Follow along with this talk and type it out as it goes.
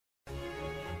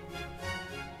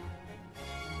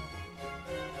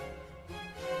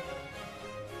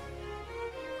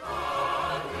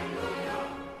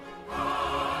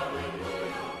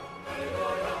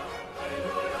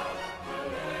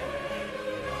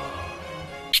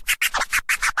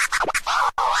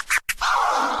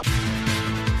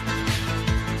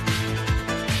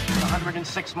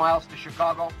6 miles to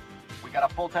Chicago. We got a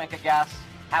full tank of gas,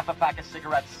 half a pack of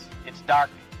cigarettes. It's dark,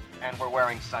 and we're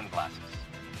wearing sunglasses.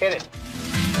 Hit it.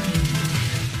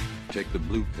 Take the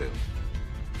blue pill.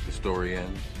 The story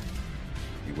ends.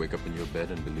 You wake up in your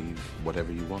bed and believe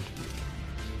whatever you want to believe.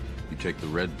 You take the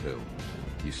red pill.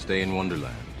 You stay in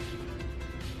Wonderland.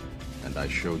 And I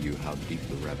show you how deep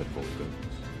the rabbit hole goes.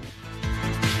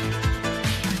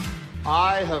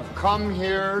 I have come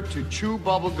here to chew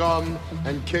bubblegum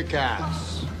and kick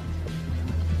ass.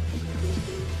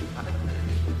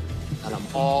 And I'm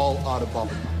all out of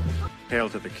bubblegum. Hail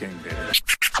to the king, baby.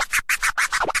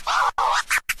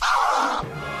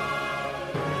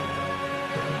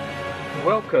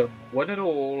 Welcome, one and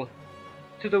all,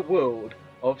 to the World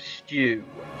of Stu.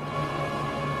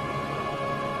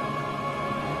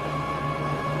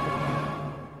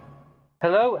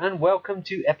 Hello and welcome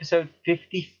to episode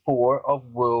 54 of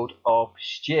World of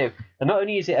Stu. And not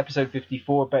only is it episode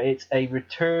 54, but it's a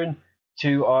return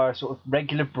to our sort of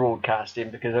regular broadcasting,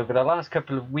 because over the last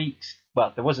couple of weeks,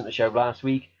 well, there wasn't a show last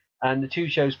week, and the two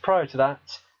shows prior to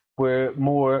that were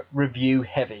more review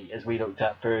heavy, as we looked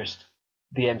at first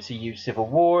the MCU Civil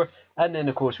War, and then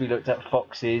of course we looked at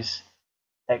Fox's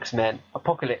X-Men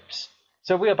Apocalypse.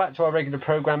 So we are back to our regular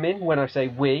programming. When I say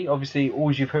we, obviously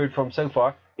all you've heard from so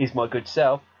far is my good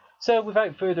self. So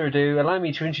without further ado, allow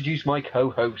me to introduce my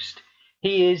co-host.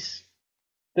 He is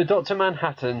the Dr.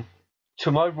 Manhattan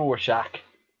to my Rorschach.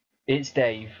 It's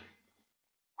Dave.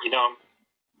 You know, I'm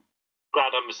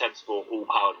glad I'm a sensible,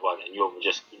 all-powered one, and you're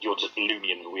just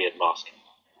loony in a weird mask.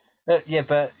 Yeah,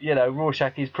 but you know,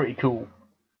 Rorschach is pretty cool.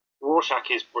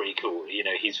 Rorschach is pretty cool. You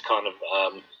know, he's kind of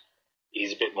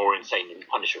he's a bit more insane than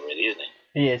Punisher, really, isn't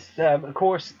he? He is. Of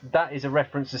course, that is a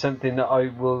reference to something that I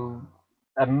will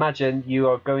imagine you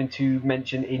are going to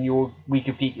mention in your Week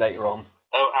of Geek later on.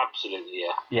 Oh, absolutely,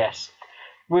 yeah. Yes.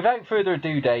 Without further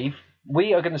ado, Dave,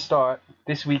 we are going to start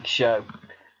this week's show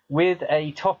with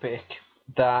a topic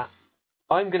that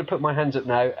I'm going to put my hands up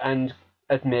now and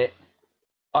admit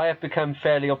I have become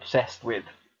fairly obsessed with.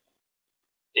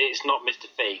 It's not Mr.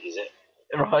 Feigs, is it?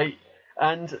 Right.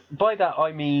 And by that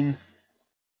I mean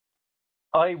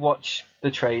I watch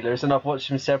the trailers, and I've watched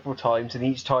them several times, and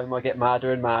each time I get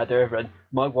madder and madder, and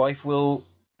my wife will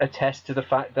attest to the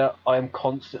fact that I am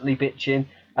constantly bitching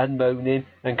and moaning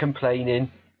and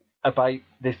complaining about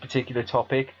this particular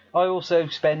topic. I also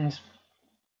spend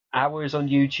hours on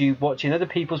YouTube watching other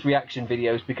people's reaction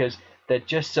videos because they're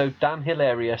just so damn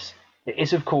hilarious. It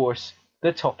is, of course,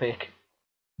 the topic,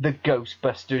 the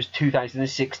Ghostbusters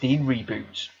 2016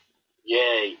 reboot.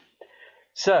 Yay.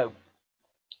 So,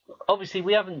 obviously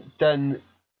we haven't done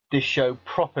this show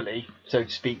properly, so to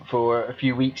speak, for a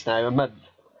few weeks now, a month.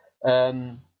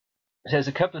 There's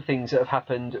a couple of things that have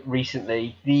happened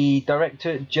recently. The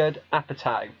director, Judd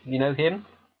Apatow, you know him?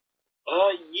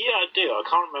 Yeah, I do. I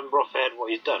can't remember offhand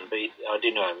what he's done, but I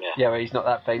do know him, yeah. Yeah, well, he's not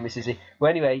that famous, is he? Well,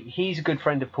 anyway, he's a good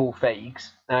friend of Paul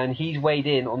Feigs, and he's weighed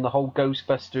in on the whole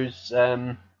Ghostbusters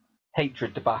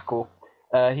hatred debacle.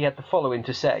 He had the following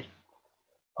to say.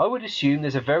 I would assume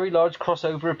there's a very large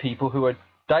crossover of people who are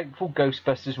doubtful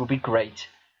Ghostbusters will be great,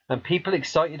 and people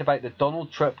excited about the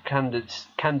Donald Trump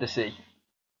candidacy.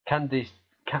 How do you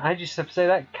say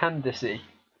that? Candidacy.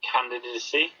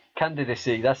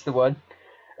 Candidacy, that's the one.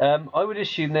 I would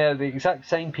assume they're the exact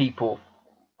same people.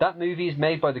 That movie is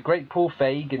made by the great Paul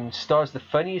Feigs and stars the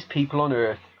funniest people on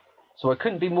earth. So I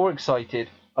couldn't be more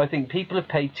excited. I think people have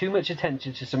paid too much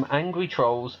attention to some angry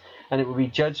trolls, and it will be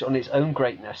judged on its own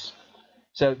greatness.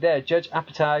 So there, Judge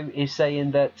Apatow is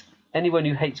saying that anyone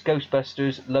who hates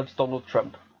Ghostbusters loves Donald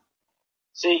Trump.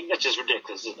 See, that's just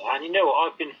ridiculous, isn't it? And you know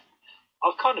what,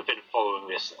 I've kind of been following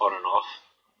this on and off,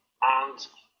 and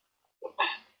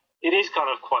it is kind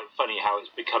of quite funny how it's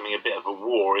becoming a bit of a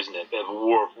war, isn't it? A bit of a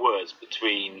war of words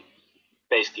between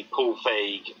basically Paul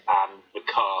Feigs and the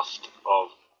cast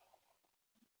of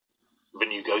the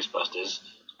new Ghostbusters,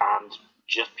 and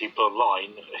just people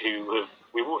online who have...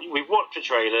 We've watched the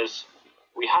trailers,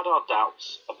 we had our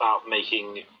doubts about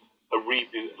making a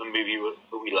reboot of a movie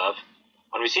that we love,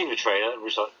 and we've seen the trailer, and we're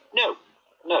just like, no,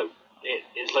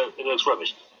 it looks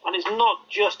rubbish. And it's not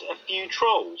just a few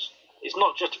trolls. It's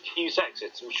not just a few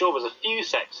sexists. I'm sure there's a few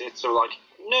sexists who are like,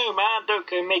 no man, don't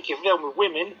go make a film with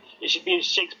women. It should be in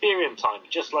Shakespearean time,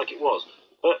 just like it was.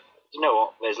 But you know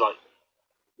what? There's like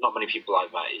not many people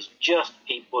like that. It's just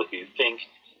people who think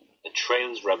the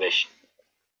trailer's rubbish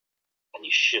and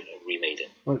you shouldn't have remade it.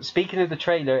 Well, speaking of the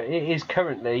trailer, it is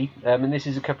currently, and this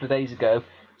is a couple of days ago,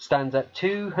 stands at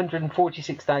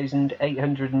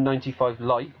 246,895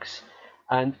 likes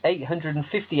and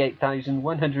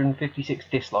 858,156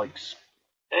 dislikes.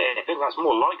 I think that's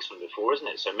more likes than before, isn't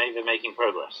it? So maybe they're making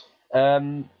progress.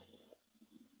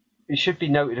 It should be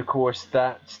noted, of course,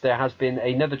 that there has been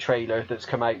another trailer that's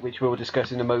come out, which we'll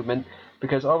discuss in a moment,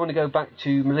 because I want to go back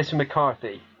to Melissa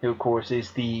McCarthy, who, of course,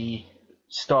 is the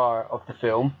star of the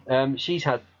film. She's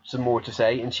had some more to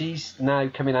say, and she's now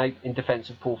coming out in defence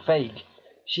of Paul Feigs.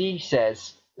 She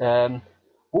says,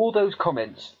 all those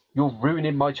comments, "You're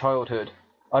ruining my childhood."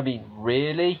 I mean,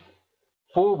 really?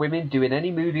 4 women doing any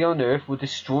movie on Earth will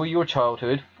destroy your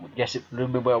childhood. Yes, it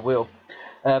blooming well will.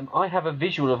 I have a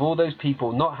visual of all those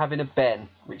people not having a Ben,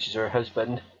 which is her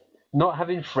husband, not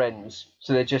having friends,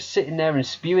 so they're just sitting there and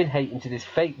spewing hate into this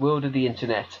fake world of the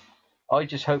internet. I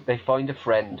just hope they find a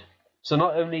friend. So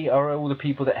not only are all the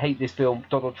people that hate this film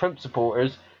Donald Trump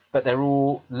supporters, but they're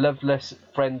all loveless,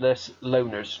 friendless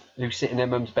loners who sit in their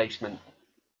mum's basement.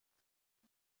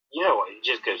 You know what? It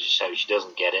just goes to show she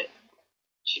doesn't get it.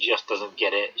 She just doesn't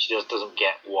get it. She just doesn't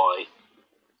get why,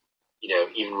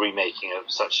 even remaking of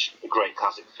such a great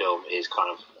classic film is kind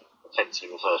of offensive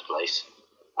in the first place.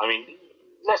 I mean,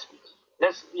 let's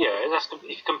if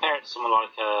you compare it to someone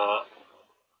like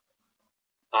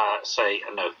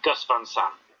Gus Van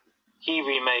Sant. He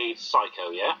remade Psycho,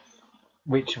 yeah?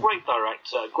 Which a great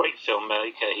director, a great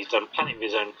filmmaker. He's done plenty of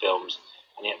his own films,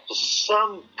 and yet for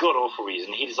some god awful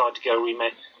reason he decided to go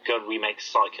and remake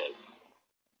Psycho,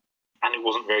 and it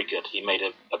wasn't very good. He made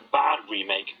a bad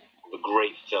remake of a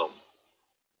great film.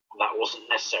 That wasn't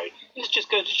necessary. This just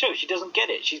goes to show she doesn't get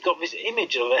it. She's got this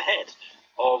image of her head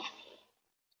of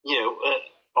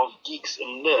geeks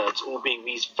and nerds all being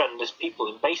these friendless people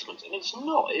in basements, and it's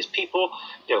not. It's people.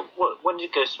 When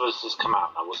did Ghostbusters come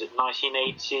out? Now, was it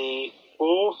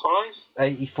 1984, 5?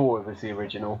 84 was the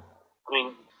original. I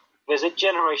mean, there's a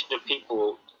generation of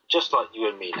people just like you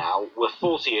and me now. We're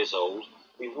 40 years old.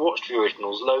 We've watched the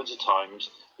originals loads of times.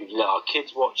 We've let our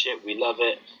kids watch it. We love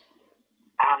it.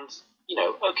 And,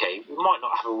 okay, we might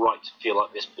not have a right to feel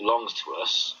like this belongs to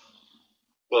us,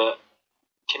 but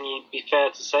can you be fair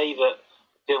to say that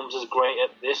films as great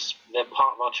at this, they're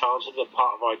part of our childhood, they're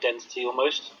part of our identity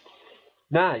almost?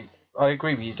 No, I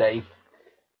agree with you, Dave.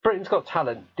 Britain's Got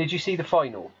Talent. Did you see the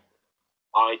final?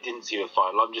 I didn't see the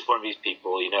final. I'm just one of these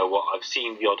people, you know what, I've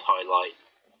seen the odd highlight,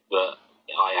 but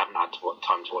I haven't had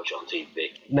time to watch it on TV.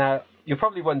 Now, you're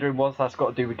probably wondering what that's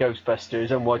got to do with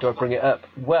Ghostbusters and why do I bring it up?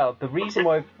 Well, the reason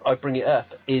why I bring it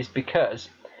up is because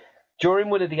during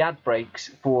one of the ad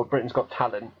breaks for Britain's Got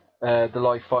Talent, the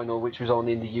live final, which was on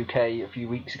in the UK a few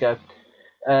weeks ago,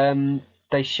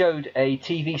 they showed a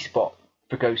TV spot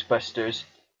for Ghostbusters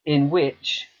in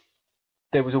which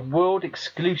there was a world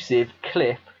exclusive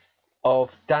clip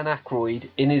of Dan Aykroyd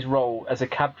in his role as a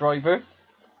cab driver.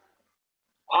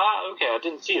 Ah, okay, I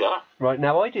didn't see that. Right,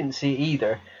 now I didn't see it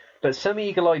either, but some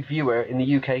eagle-eyed viewer in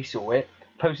the UK saw it,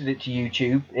 posted it to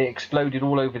YouTube, it exploded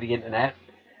all over the internet,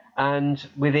 and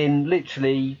within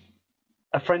literally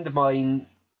a friend of mine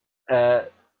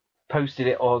posted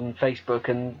it on Facebook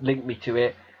and linked me to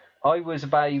it. I was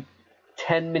about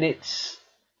 10 minutes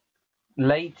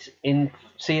late in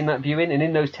seeing that viewing, and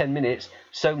in those 10 minutes,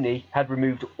 Sony had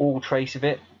removed all trace of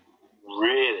it.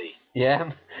 Really?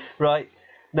 Yeah, right.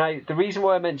 Now, the reason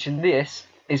why I mentioned this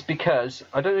is because,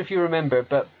 I don't know if you remember,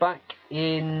 but back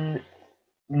in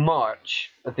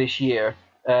March of this year,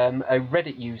 a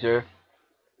Reddit user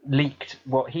leaked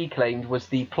what he claimed was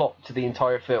the plot to the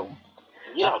entire film.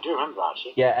 Yeah, I do remember that,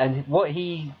 actually. Yeah, and what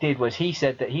he did was he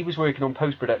said that he was working on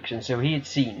post-production, so he had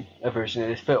seen a version of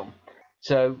this film.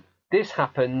 So this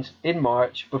happened in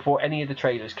March before any of the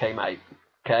trailers came out,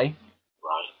 okay?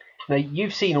 Right. Now,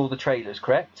 you've seen all the trailers,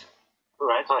 correct?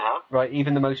 Correct, I have. Right,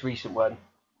 even the most recent one?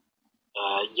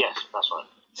 Yes, that's right.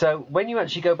 So when you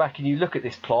actually go back and you look at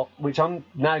this plot, which I'm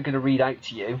now going to read out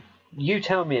to you, you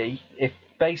tell me if,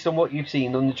 based on what you've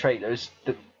seen on the trailers,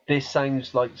 that this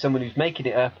sounds like someone who's making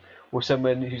it up or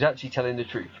someone who's actually telling the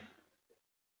truth.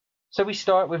 So we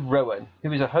start with Rowan,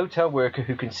 who is a hotel worker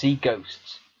who can see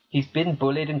ghosts. He's been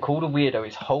bullied and called a weirdo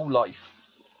his whole life.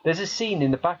 There's a scene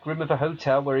in the back room of a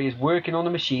hotel where he is working on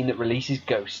a machine that releases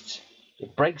ghosts.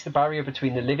 It breaks the barrier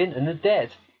between the living and the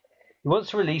dead. He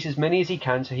wants to release as many as he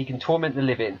can so he can torment the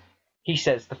living. He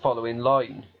says the following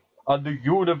line, "And the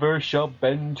universe shall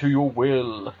bend to your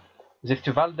will," as if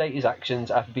to validate his actions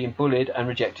after being bullied and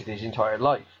rejected his entire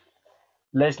life.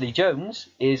 Leslie Jones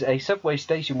is a subway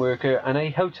station worker and a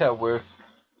hotel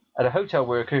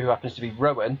worker who happens to be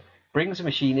Rowan, brings a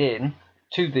machine in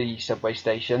to the subway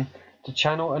station to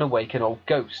channel and awaken old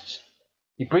ghosts.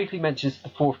 He briefly mentions the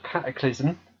fourth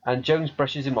cataclysm, and Jones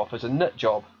brushes him off as a nut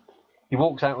job. He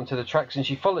walks out onto the tracks and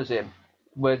she follows him.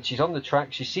 When she's on the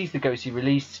track, she sees the ghost he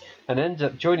released and ends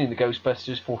up joining the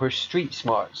Ghostbusters for her street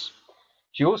smarts.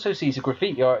 She also sees a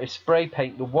graffiti artist spray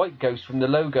paint the white ghost from the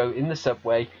logo in the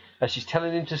subway As she's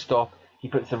telling him to stop, he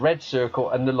puts the red circle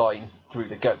and the line through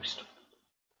the ghost.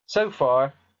 So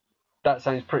far, that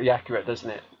sounds pretty accurate, doesn't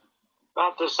it?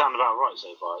 That does sound about right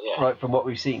so far, yeah. Right, from what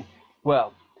we've seen.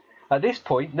 Well, at this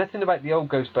point, nothing about the old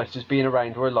Ghostbusters being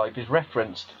around or alive is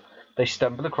referenced. They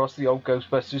stumble across the old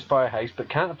Ghostbusters firehouse but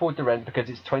can't afford the rent because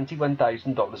it's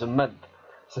 $21,000 a month.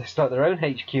 So they start their own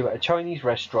HQ at a Chinese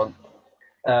restaurant,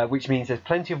 which means there's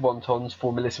plenty of wontons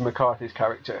for Melissa McCarthy's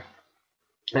character.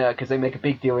 Because they make a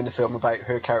big deal in the film about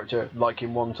her character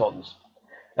liking wontons.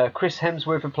 Chris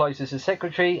Hemsworth applies as a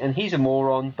secretary, and he's a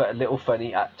moron but a little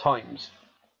funny at times.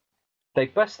 They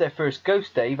bust their first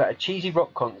Ghost Dave at a cheesy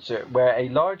rock concert where a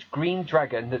large green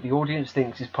dragon that the audience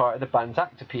thinks is part of the band's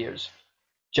act appears.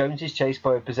 Jones is chased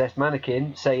by a possessed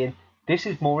mannequin, saying, "This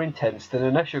is more intense than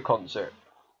an Usher concert."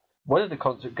 One of the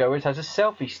concert goers has a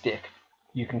selfie stick,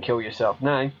 you can kill yourself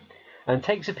now, and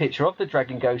takes a picture of the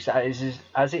dragon ghost as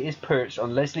it is perched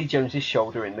on Leslie Jones's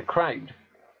shoulder in the crowd.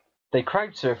 They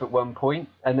crowd surf at one point,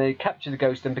 and they capture the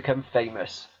ghost and become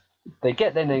famous. They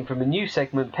get their name from a new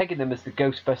segment pegging them as the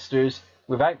Ghostbusters,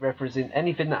 without referencing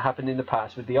anything that happened in the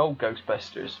past with the old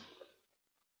Ghostbusters.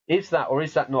 Is that, or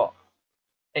is that not,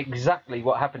 exactly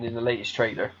what happened in the latest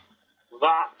trailer?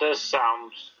 That does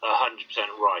sound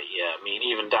 100% right, yeah. I mean,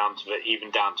 even down to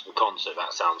the concert,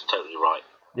 that sounds totally right.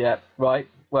 Yeah, right.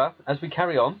 Well, as we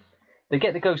carry on, they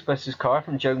get the Ghostbusters car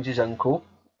from Jones's uncle,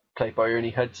 played by Ernie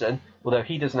Hudson, although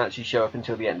he doesn't actually show up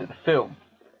until the end of the film.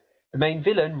 The main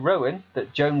villain, Rowan,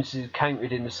 that Jones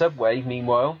encountered in the subway,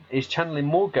 meanwhile, is channeling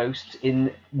more ghosts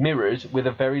in mirrors with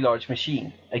a very large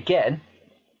machine. Again,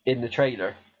 in the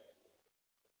trailer.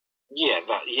 Yeah,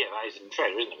 that is in the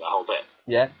trailer, isn't it, that whole bit?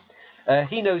 Yeah.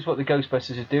 He knows what the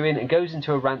Ghostbusters are doing and goes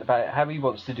into a rant about how he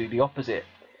wants to do the opposite.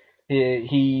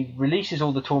 He releases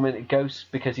all the tormented ghosts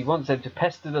because he wants them to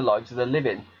pester the lives of the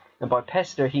living, and by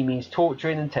pester he means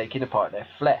torturing and taking apart their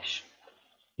flesh.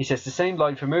 He says the same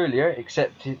line from earlier,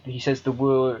 except he says the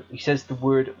word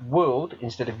world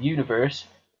instead of universe,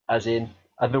 as in,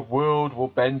 "and the world will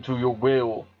bend to your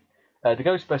will." The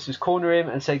Ghostbusters corner him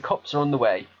and say cops are on the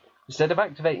way. Instead of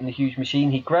activating the huge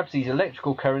machine, he grabs these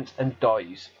electrical currents and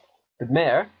dies. The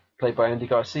mayor, played by Andy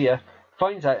Garcia,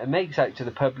 finds out and makes out to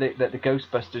the public that the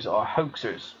Ghostbusters are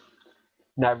hoaxers.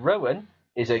 Now Rowan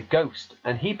is a ghost,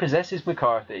 and he possesses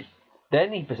McCarthy.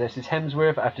 Then he possesses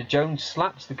Hemsworth after Jones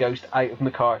slaps the ghost out of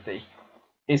McCarthy.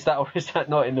 Is that or is that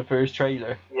not in the first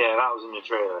trailer? Yeah, that was in the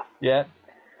trailer. Yeah.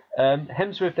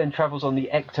 Hemsworth then travels on the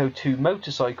Ecto 2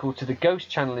 motorcycle to the ghost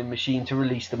channeling machine to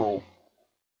release them all.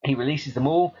 He releases them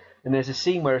all, and there's a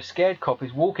scene where a scared cop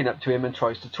is walking up to him and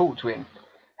tries to talk to him.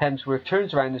 Hemsworth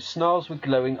turns around and snarls with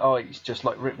glowing eyes, just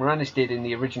like Rick Moranis did in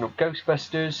the original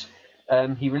Ghostbusters.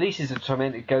 He releases the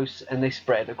tormented ghosts and they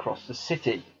spread across the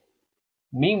city.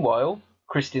 Meanwhile,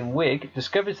 Kristen Wiig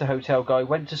discovers the hotel guy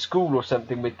went to school or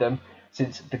something with them,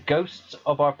 since the Ghosts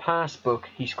of Our Past book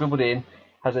he scribbled in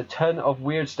has a ton of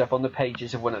weird stuff on the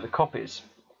pages of one of the copies.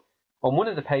 On one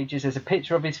of the pages there's a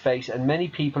picture of his face and many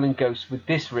people and ghosts with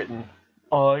this written,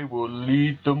 "I will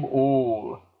lead them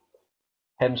all."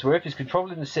 Hemsworth is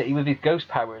controlling the city with his ghost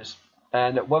powers,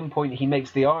 and at one point he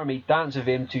makes the army dance with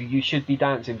him to "You Should Be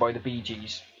Dancing" by the Bee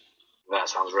Gees. That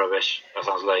sounds rubbish. That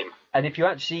sounds lame. And if you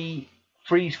actually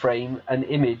freeze frame an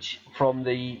image from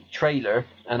the trailer,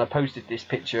 and I posted this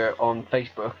picture on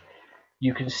Facebook,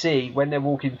 you can see when they're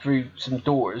walking through some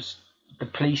doors, the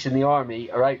police and the army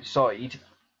are outside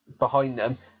behind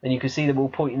them, and you can see them all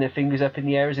pointing their fingers up in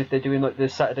the air as if they're doing like the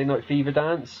Saturday Night Fever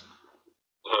dance.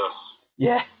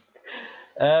 Yeah.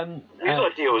 Whose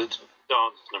idea was to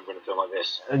dance number in a film like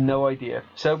this? No idea.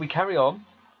 So we carry on.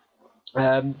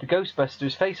 The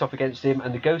Ghostbusters face off against him,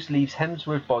 and the ghost leaves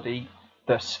Hemsworth's body,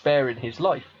 thus sparing his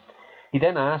life. He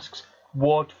then asks,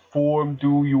 "What form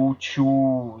do you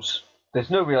choose?"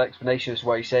 There's no real explanation as to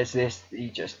why he says this,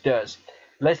 he just does.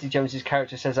 Leslie Jones's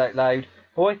character says out loud,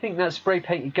 "Oh, I think that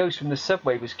spray-painted ghost from the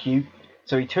subway was cute,"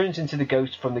 so he turns into the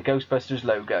ghost from the Ghostbusters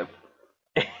logo.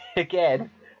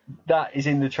 Again, that is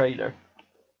in the trailer.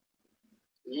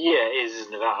 Yeah, it is,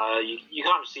 isn't it? You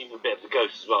can't see a bit of the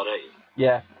ghost as well, don't you?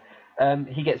 Yeah.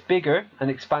 He gets bigger and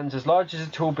expands as large as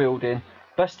a tall building,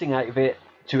 busting out of it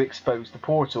to expose the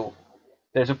portal.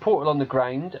 There's a portal on the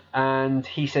ground, and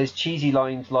he says cheesy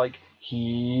lines like,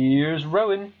 "Here's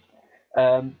Rowan.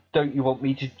 Don't you want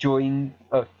to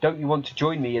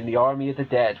join me in the Army of the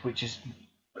Dead?" Which is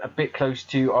a bit close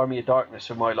to Army of Darkness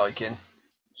for my liking.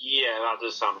 Yeah, that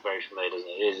does sound very familiar, doesn't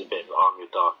it? It is a bit of Army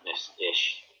of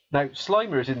Darkness-ish. Now,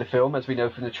 Slimer is in the film, as we know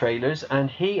from the trailers, and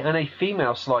he and a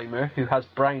female Slimer, who has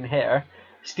brown hair,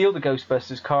 steal the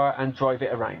Ghostbusters car and drive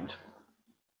it around.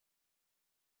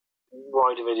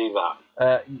 Why do they do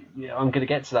that? Yeah, I'm going to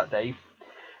get to that, Dave.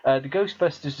 The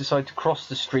Ghostbusters decide to cross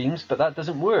the streams, but that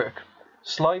doesn't work.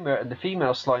 Slimer and the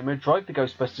female Slimer drive the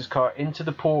Ghostbusters car into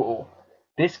the portal.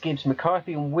 This gives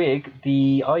McCarthy and Wig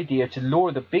the idea to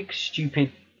lure the big,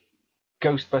 stupid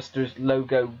Ghostbusters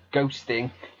logo ghost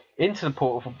thing into the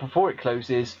portal before it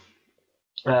closes,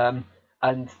 and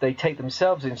they take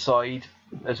themselves inside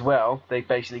as well. They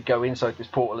basically go inside this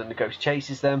portal and the ghost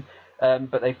chases them,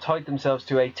 but they've tied themselves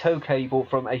to a tow cable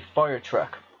from a fire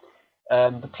truck.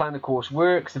 The plan, of course,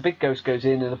 works. The big ghost goes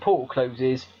in and the portal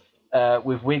closes,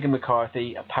 with Wig and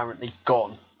McCarthy apparently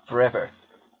gone forever.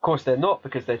 Of course, they're not,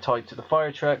 because they're tied to the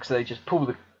fire truck, so they just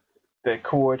pull the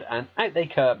cord and out they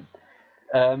come.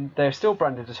 They're still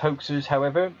branded as hoaxers,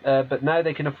 however, but now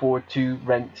they can afford to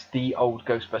rent the old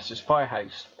Ghostbusters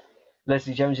firehouse.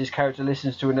 Leslie Jones's character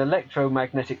listens to an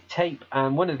electromagnetic tape,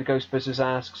 and one of the Ghostbusters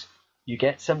asks, "You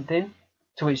get something?"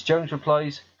 To which Jones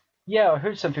replies, "Yeah, I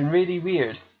heard something really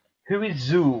weird. Who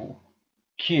is Zool?"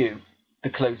 Cue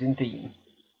the closing theme.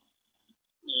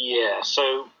 Yeah,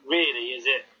 so really, is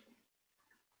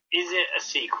it a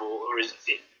sequel, or is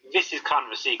it? This is kind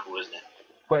of a sequel, isn't it?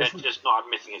 Well, They're just not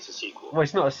admitting it's a sequel. Well,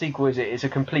 it's not a sequel, is it? It's a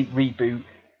complete reboot,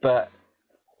 but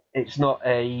it's not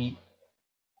a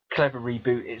clever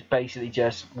reboot. It's basically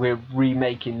just we're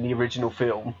remaking the original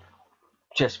film,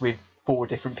 just with 4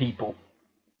 different people.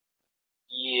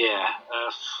 Yeah,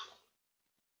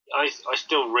 I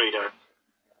still really don't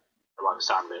like the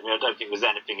sound of it. I mean, I don't think there's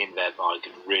anything in there that I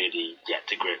could really get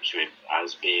to grips with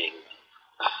as being,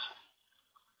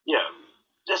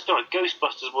 let's be honest,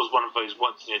 Ghostbusters was one of those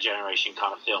once-in-a-generation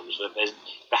kind of films where there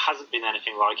hasn't been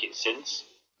anything like it since.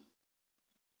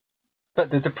 But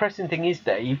the depressing thing is,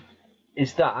 Dave,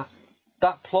 is that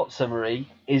plot summary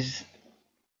is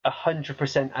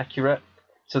 100% accurate.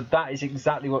 So that is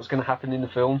exactly what's going to happen in the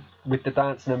film, with the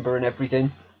dance number and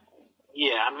everything.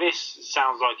 Yeah, and this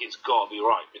sounds like it's got to be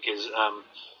right, because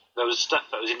there was stuff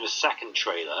that was in the second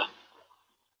trailer.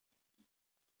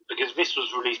 Because this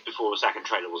was released before the second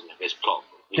trailer, wasn't it? This plot.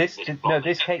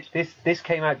 This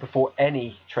came out before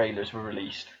any trailers were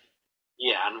released.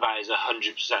 Yeah, and that is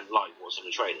 100% like what's in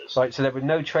the trailers. Right, so there were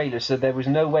no trailers, so there was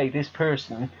no way this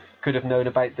person could have known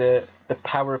about the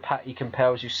power pat he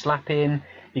compels you slap in.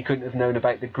 He couldn't have known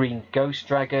about the green ghost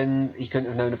dragon. He couldn't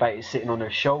have known about it sitting on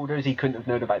her shoulders. He couldn't have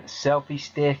known about the selfie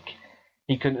stick.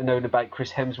 He couldn't have known about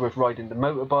Chris Hemsworth riding the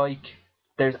motorbike.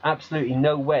 There's absolutely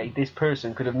no way this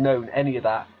person could have known any of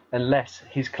that unless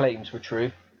his claims were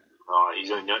true. Oh,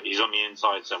 he's on the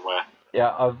inside somewhere.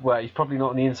 Yeah, well, he's probably not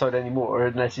on the inside anymore,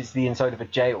 unless it's the inside of a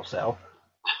jail cell.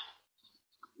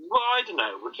 Well, I don't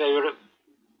know.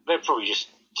 They'd probably just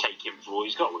take him for all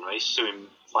he's got, wouldn't they? Sue him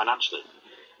financially.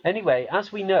 Anyway,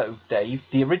 as we know, Dave,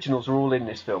 the originals are all in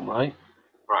this film, right?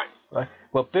 Right.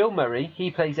 Well, Bill Murray, he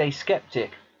plays a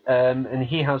skeptic, and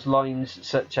he has lines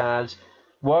such as,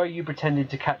 "Why are you pretending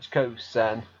to catch ghosts,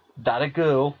 and that a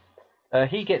girl?"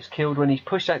 He gets killed when he's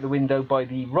pushed out the window by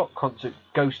the rock concert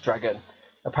Ghost Dragon.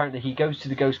 Apparently he goes to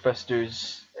the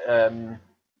Ghostbusters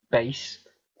base,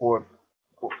 or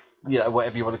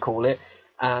whatever you want to call it,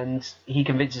 and he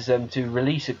convinces them to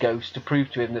release a ghost to prove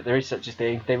to him that there is such a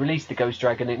thing. They release the Ghost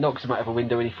Dragon, it knocks him out of a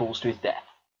window, and he falls to his death.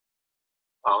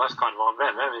 Oh, that's kind of on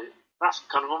them. That's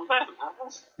kind of on them.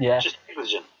 Yeah. Just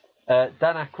religion.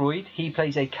 Dan Aykroyd, he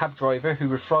plays a cab driver who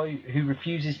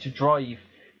refuses to drive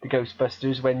the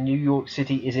Ghostbusters when New York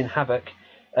City is in havoc,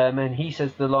 and he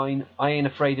says the line, "I ain't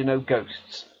afraid of no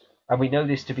ghosts." And we know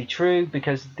this to be true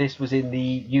because this was in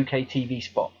the UK TV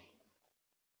spot.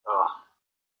 Oh,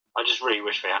 I just really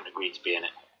wish they hadn't agreed to be in it.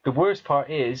 The worst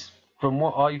part is, from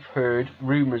what I've heard,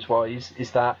 rumours-wise,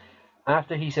 is that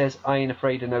after he says, "I ain't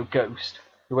afraid of no ghost,"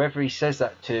 whoever he says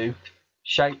that to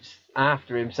shouts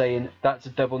after him saying, "That's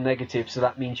a double negative, so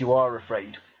that means you are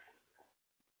afraid."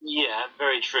 Yeah,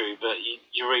 very true, but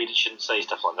you really shouldn't say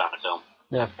stuff like that in a film.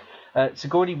 Yeah.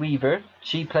 Sigourney Weaver,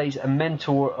 she plays a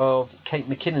mentor of Kate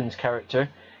McKinnon's character.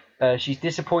 She's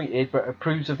disappointed but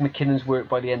approves of McKinnon's work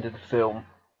by the end of the film.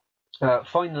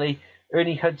 Finally,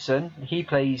 Ernie Hudson, he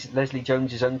plays Leslie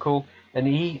Jones's uncle, and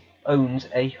he owns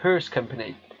a hearse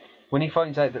company. When he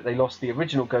finds out that they lost the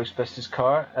original Ghostbusters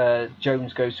car,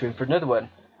 Jones goes to him for another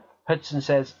one. Hudson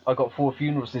says, "I got 4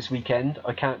 funerals this weekend,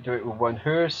 I can't do it with one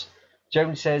hearse."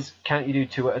 Jones says, "Can't you do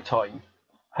 2 at a time?"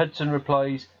 Hudson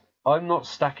replies, "I'm not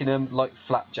stacking them like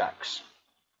flapjacks."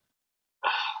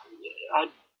 I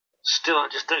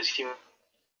just don't see the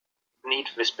need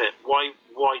for this bit. Why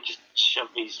just shove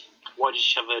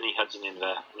Ernie Hudson in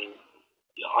there? I mean,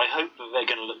 I hope that they're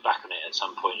going to look back on it at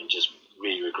some point and just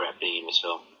really regret being in this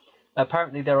film.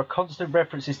 Apparently there are constant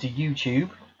references to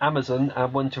YouTube, Amazon,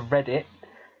 and one to Reddit.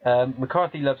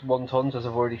 McCarthy loves wontons, as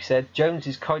I've already said. Jones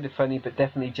is kind of funny, but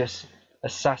definitely just a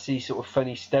sassy, sort of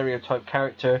funny stereotype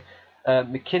character.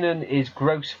 McKinnon is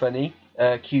gross funny,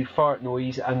 cue fart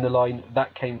noise and the line,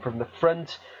 "that came from the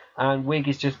front." And Wig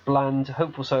is just bland,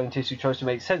 hopeful scientist who tries to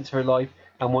make sense of her life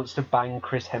and wants to bang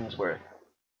Chris Hemsworth.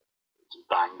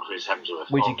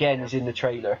 Which again is in the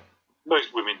trailer.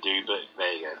 Most women do, but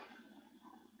there you go.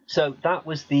 So that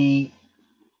was the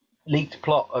leaked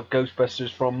plot of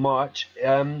Ghostbusters from March.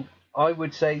 I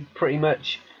would say pretty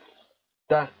much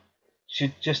that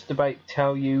should just about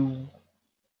tell you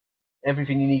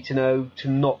everything you need to know to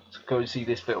not go and see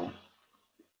this film.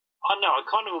 I know, I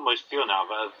kind of almost feel now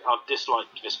that I've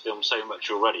disliked this film so much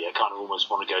already, I kind of almost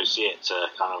want to go see it to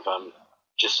kind of,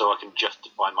 just so I can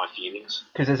justify my feelings.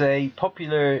 Because there's a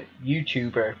popular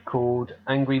YouTuber called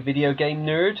Angry Video Game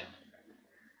Nerd.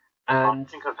 And I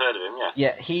think I've heard of him, yeah.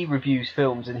 Yeah, he reviews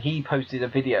films, and he posted a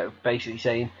video basically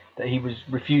saying that he was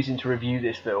refusing to review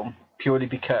this film purely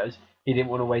because he didn't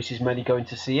want to waste his money going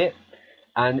to see it.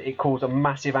 And it caused a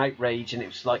massive outrage, and it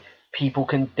was like people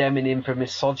condemning him for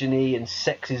misogyny and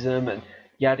sexism and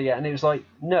yada yada. And it was like,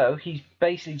 no, he's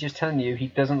basically just telling you he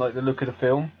doesn't like the look of the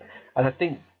film. And I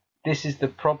think this is the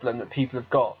problem that people have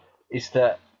got, is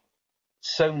that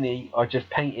Sony are just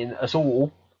painting us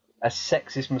all as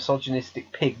sexist,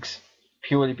 misogynistic pigs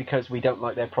purely because we don't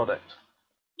like their product.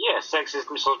 Yeah,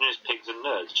 sexist, misogynist pigs and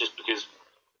nerds, just because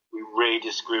we really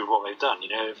disagree with what they've done. You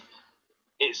know,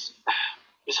 it's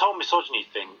this whole misogyny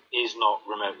thing is not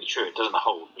remotely true. It doesn't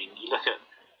hold. I mean, you look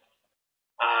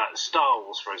at Star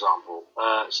Wars, for example.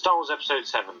 Star Wars Episode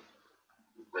 7,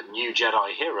 the new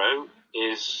Jedi hero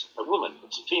is a woman.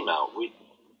 It's a female.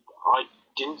 I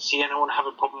didn't see anyone have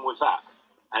a problem with that.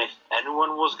 And if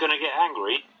anyone was going to get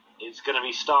angry, it's going to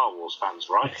be Star Wars fans,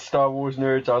 right? Star Wars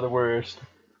nerds are the worst.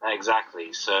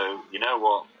 Exactly. So, you know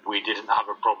what? We didn't have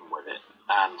a problem with it.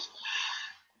 And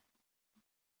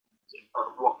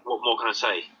what more can I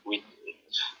say? You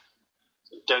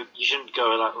shouldn't go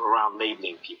around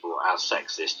labelling people as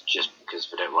sexist just because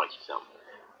they don't like your film.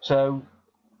 So,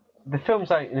 the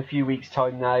film's out in a few weeks'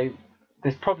 time now.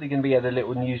 There's probably going to be other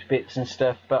little news bits and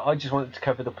stuff, but I just wanted to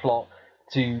cover the plot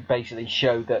to basically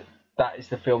show that that is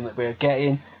the film that we're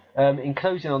getting. In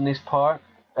closing on this part,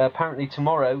 apparently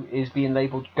tomorrow is being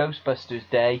labelled Ghostbusters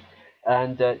Day,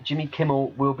 and Jimmy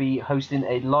Kimmel will be hosting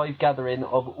a live gathering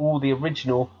of all the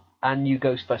original and new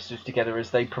Ghostbusters together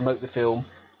as they promote the film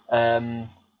and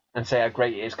say how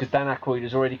great it is, because Dan Aykroyd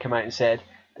has already come out and said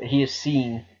that he has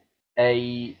seen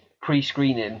a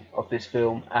pre-screening of this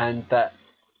film and that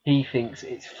he thinks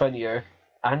it's funnier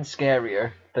and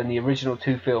scarier than the original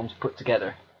two films put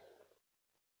together.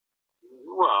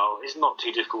 Well, it's not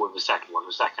too difficult with the second one.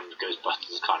 The second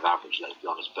Ghostbusters is kind of average, let's be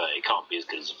honest, but it can't be as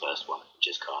good as the first one. It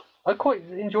just can't. I quite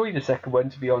enjoy the second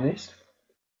one, to be honest.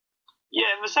 Yeah,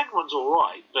 the second one's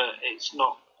alright, but it's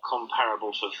not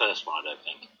comparable to the first one, I don't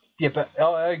think. Yeah, but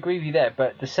I agree with you there,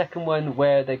 but the second one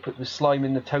where they put the slime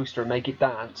in the toaster and make it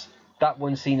dance, that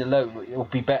one scene alone will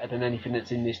be better than anything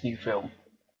that's in this new film.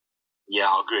 Yeah,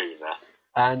 I'll agree with that.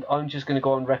 And I'm just going to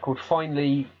go on record,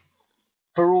 finally,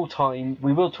 for all time,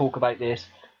 we will talk about this.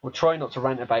 We'll try not to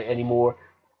rant about it anymore,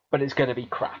 but it's going to be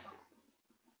crap.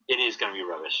 It is going to be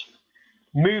rubbish.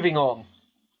 Moving on.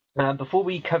 Before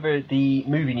we cover the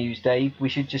movie news, Dave, we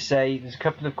should just say there's a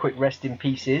couple of quick rest in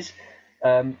pieces.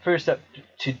 First up,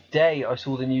 today I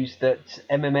saw the news that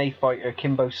MMA fighter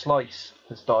Kimbo Slice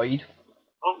has died.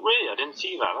 Oh, really? I didn't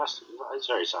see that. That's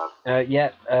very sad.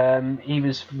 He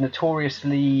was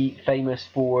notoriously famous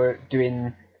for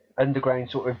doing underground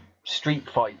sort of street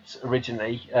fights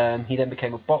originally. He then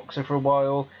became a boxer for a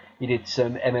while. He did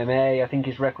some MMA. I think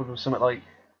his record was something like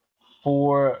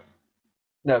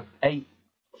 8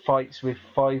 fights with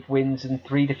 5 wins and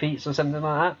 3 defeats or something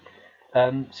like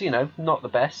that. So, not the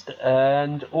best.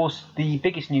 And also the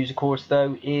biggest news, of course,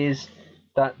 though, is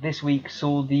that this week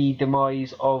saw the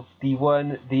demise of the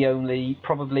one, the only,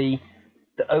 probably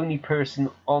the only person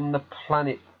on the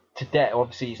planet today.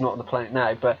 Obviously, he's not on the planet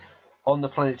now, but on the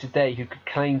planet today who could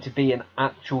claim to be an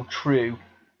actual true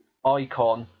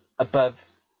icon above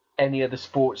any other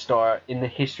sports star in the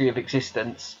history of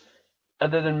existence,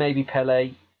 other than maybe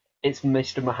Pele. It's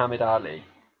Mr. Muhammad Ali.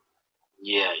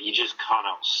 Yeah, you just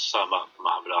cannot sum up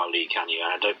Muhammad Ali, can you?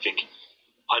 And I don't think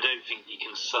you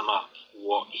can sum up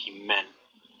what he meant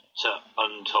to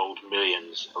untold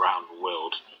millions around the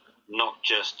world. Not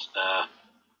just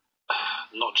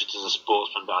as a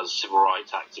sportsman, but as a civil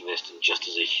rights activist and just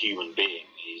as a human being.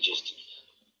 It's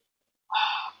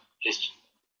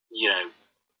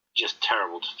just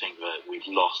terrible to think that we've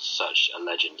lost such a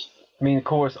legend. I mean, of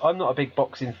course, I'm not a big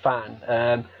boxing fan,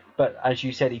 but as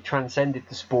you said, he transcended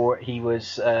the sport. He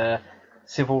was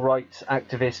civil rights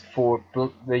activist for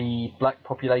the black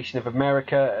population of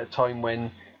America at a time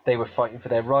when they were fighting for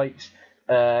their rights.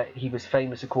 He was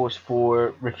famous, of course,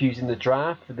 for refusing the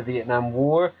draft for the Vietnam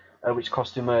War, which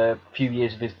cost him a few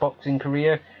years of his boxing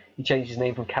career. He changed his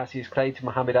name from Cassius Clay to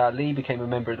Muhammad Ali, became a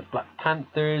member of the Black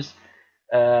Panthers.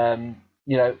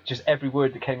 Just every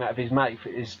word that came out of his mouth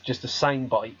is just a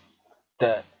soundbite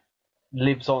that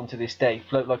lives on to this day.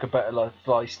 Float like a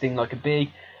butterfly, sting like a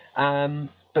bee.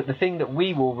 But the thing that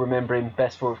we will remember him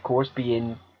best for, of course,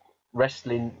 being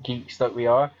wrestling geeks like we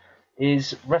are,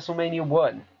 is WrestleMania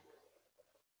 1.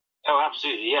 Oh,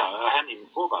 absolutely, yeah. I hadn't even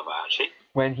thought about that, actually.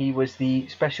 When he was the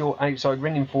special outside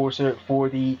ring enforcer for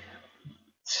the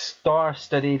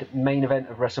star-studded main event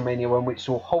of WrestleMania 1, which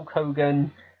saw Hulk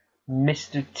Hogan,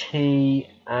 Mr. T,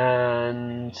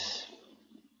 and... Do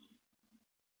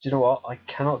you know what? I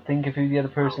cannot think of who the other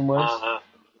person was.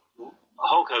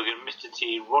 Hulk Hogan, Mr.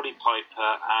 T, Roddy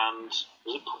Piper, and...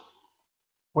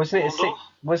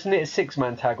 Wasn't it a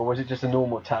six-man tag, or was it just a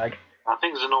normal tag? I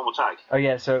think it was a normal tag. Oh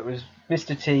yeah, so it was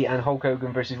Mr. T and Hulk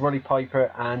Hogan versus Roddy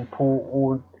Piper and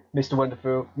Mr.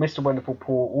 Wonderful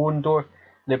Paul Orndorff.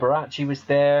 Liberace was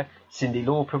there, Cyndi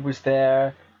Lauper was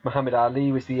there, Muhammad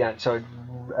Ali was the outside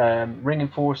ring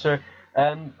enforcer.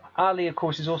 Ali, of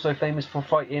course, is also famous for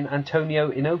fighting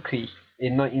Antonio Inoki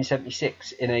in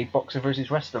 1976 in a boxer versus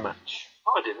wrestler match.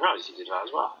 Oh, I didn't realise he did that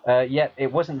as well. Yeah,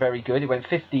 it wasn't very good. It went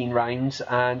 15 rounds,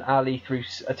 and Ali threw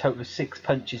a total of 6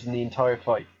 punches in the entire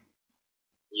fight.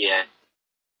 Yeah,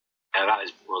 that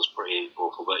was pretty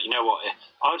awful. But you know what?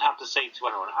 I would have to say to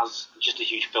anyone, as just a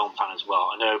huge film fan as well,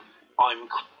 I know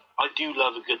I do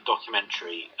love a good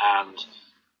documentary, and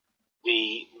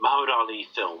the Muhammad Ali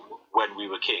film, When We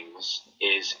Were Kings,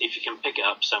 is, if you can pick it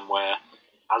up somewhere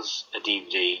as a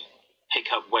DVD,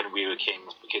 pick up When We Were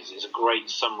Kings, because it's a great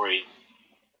summary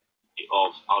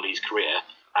of Ali's career,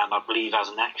 and I believe as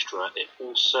an extra it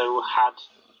also had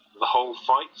the whole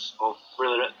fights of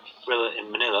Thriller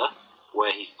in Manila,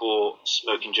 where he fought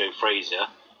Smoking Joe Frazier,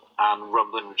 and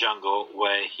Rumble in the Jungle,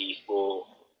 where he fought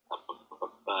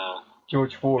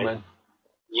George Foreman.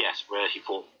 Yes, where he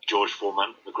fought George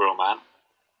Foreman, the Grill Man.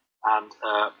 And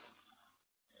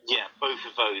both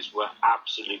of those were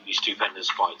absolutely stupendous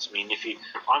fights. I mean,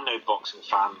 I'm no boxing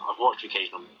fan, I've watched the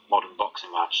occasional modern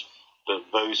boxing match, but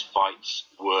those fights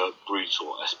were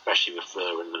brutal, especially with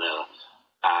Thriller in Manila.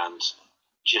 And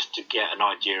just to get an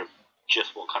idea of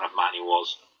just what kind of man he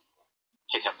was,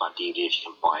 pick up that DVD if you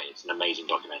can buy it. It's an amazing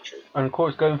documentary. And of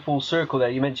course, going full circle there,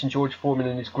 you mentioned George Foreman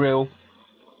and his grill.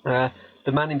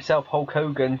 The man himself, Hulk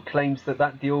Hogan, claims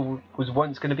that deal was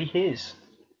once going to be his.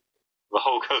 The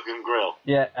Hulk Hogan grill?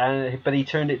 Yeah, but he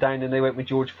turned it down and they went with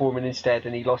George Foreman instead,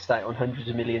 and he lost out on hundreds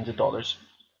of millions of dollars.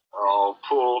 Oh,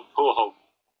 poor Hulk.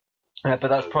 But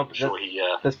that's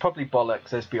probably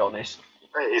bollocks, let's be honest.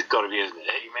 It's got to be, isn't it?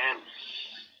 Hey, man,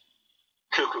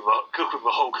 cook with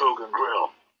a Hulk Hogan grill.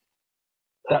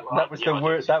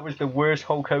 That was the worst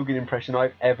Hulk Hogan impression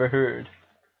I've ever heard.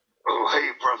 Oh, hey,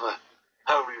 brother,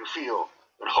 how do you feel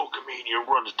when Hulkamania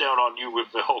runs down on you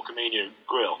with the Hulkamania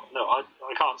grill? No, I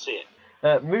can't see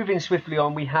it. Moving swiftly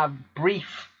on, we have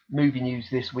brief movie news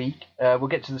this week. We'll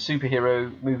get to the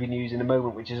superhero movie news in a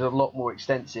moment, which is a lot more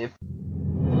extensive.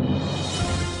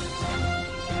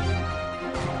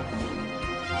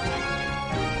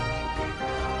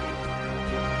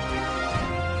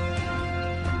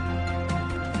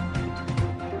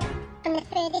 From the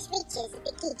furthest reaches of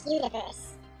the geek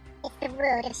universe, it's the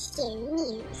World of Stu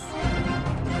news.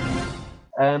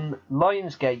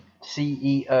 Lionsgate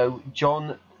CEO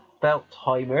John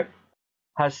Feltheimer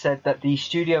has said that the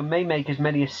studio may make as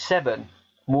many as 7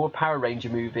 more Power Ranger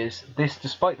movies, this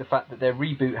despite the fact that their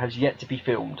reboot has yet to be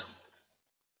filmed.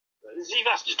 See,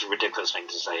 that's just a ridiculous thing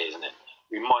to say, isn't it?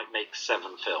 We might make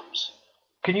 7 films.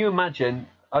 Can you imagine?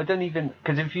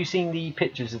 Because have you seen the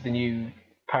pictures of the new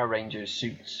Power Rangers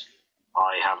suits?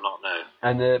 I have not, no.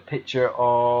 And the picture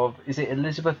of, is it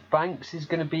Elizabeth Banks is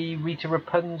going to be Rita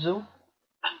Rapunzel?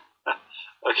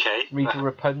 Okay. Rita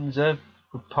Repulsa,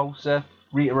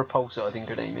 I think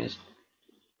her name is.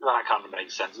 That kind of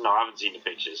makes sense. No, I haven't seen the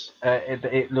pictures.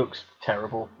 It looks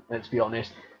terrible, let's be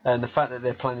honest. And the fact that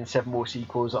they're planning 7 more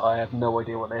sequels, I have no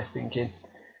idea what they're thinking.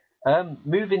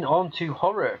 Moving on to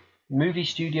horror. Movie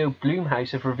studio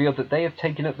Blumhouse have revealed that they have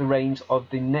taken up the reins of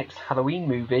the next Halloween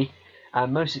movie.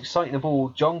 And most exciting of all,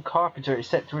 John Carpenter is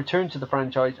set to return to the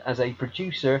franchise as a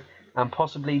producer and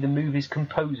possibly the movie's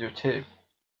composer too.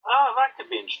 Oh, that could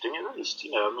be interesting at least.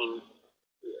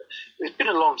 It's been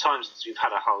a long time since we've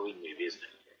had a Halloween movie, isn't it?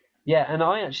 Yeah, and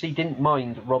I actually didn't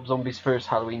mind Rob Zombie's first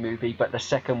Halloween movie, but the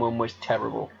second one was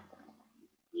terrible.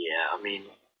 Yeah, I mean,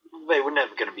 they were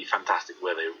never going to be fantastic,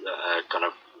 were they? Kind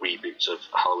of reboots of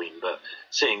Halloween, but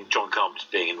seeing John Carpenter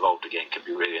being involved again could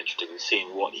be really interesting, and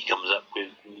seeing what he comes up with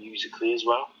musically as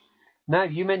well. Now,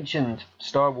 you mentioned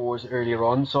Star Wars earlier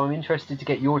on, so I'm interested to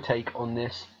get your take on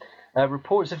this.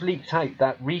 Reports have leaked out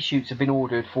that reshoots have been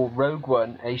ordered for Rogue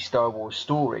One, A Star Wars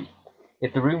Story.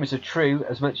 If the rumours are true,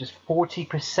 as much as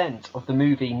 40% of the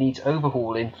movie needs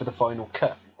overhauling for the final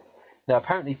cut. Now,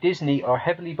 apparently Disney are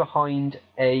heavily behind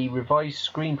a revised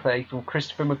screenplay from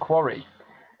Christopher McQuarrie.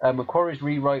 McQuarrie's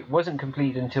rewrite wasn't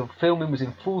completed until filming was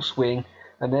in full swing,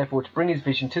 and therefore to bring his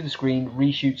vision to the screen,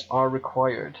 reshoots are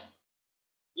required.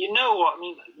 You know what? I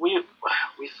mean, we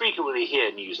frequently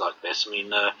hear news like this. I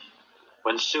mean,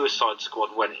 when Suicide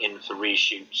Squad went in for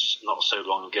reshoots not so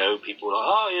long ago, people were like,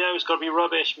 oh, you know, it's got to be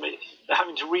rubbish. They're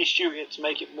having to reshoot it to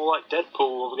make it more like Deadpool,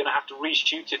 or we're going to have to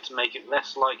reshoot it to make it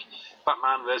less like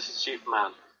Batman versus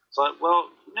Superman. It's like, well,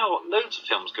 you know what? Loads of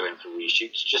films go in for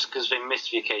reshoots just because they miss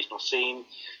the occasional scene,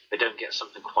 they don't get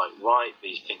something quite right,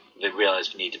 they realise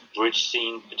they need a bridge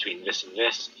scene between this and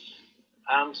this.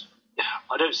 And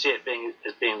I don't see it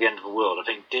as being the end of the world. I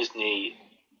think Disney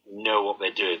know what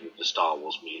they're doing with the Star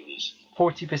Wars movies.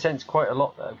 40% is quite a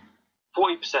lot, though.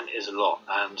 40% is a lot,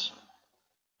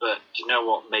 but do you know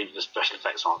what? Maybe the special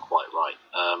effects aren't quite right.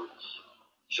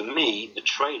 For me, the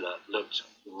trailer looked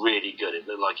really good. It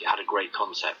looked like it had a great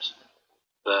concept.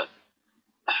 But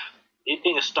it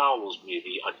being a Star Wars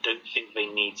movie, I don't think they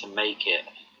need to make it,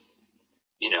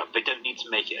 they don't need to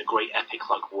make it a great epic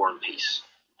like War and Peace.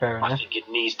 Fair enough. I think it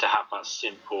needs to have that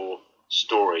simple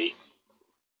story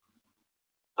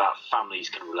that families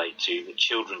can relate to, that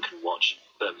children can watch,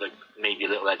 but maybe a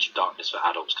little edge of darkness that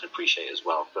adults can appreciate as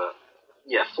well. But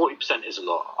yeah, 40% is a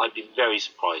lot. I'd be very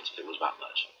surprised if it was that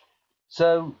much.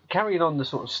 So, carrying on the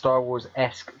sort of Star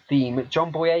Wars-esque theme,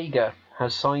 John Boyega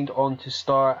has signed on to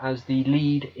star as the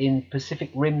lead in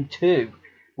Pacific Rim 2,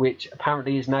 which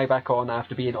apparently is now back on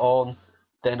after being on,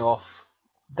 then off,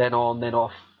 then on, then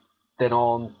off, then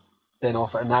on, then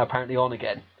off, and now apparently on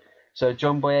again. So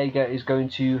John Boyega is going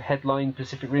to headline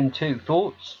Pacific Rim 2.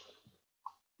 Thoughts?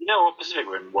 You know what, Pacific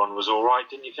Rim 1 was alright,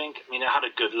 didn't you think? I mean, it had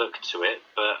a good look to it,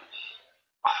 but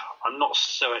I'm not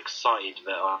so excited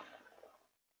that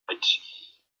I'd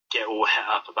get all het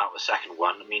up about the second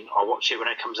one. I mean, I'll watch it when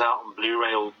it comes out on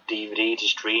Blu-ray or DVD to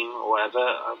stream or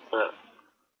whatever, but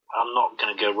I'm not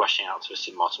going to go rushing out to a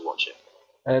cinema to watch it.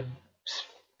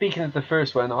 Speaking of the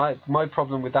first one, my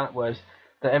problem with that was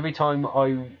that every time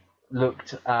I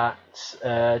looked at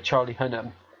Charlie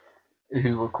Hunnam,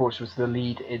 who of course was the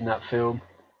lead in that film,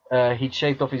 he'd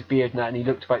shaved off his beard and he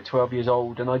looked about 12 years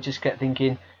old, and I just kept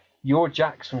thinking, you're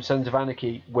Jax from Sons of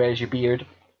Anarchy, where's your beard?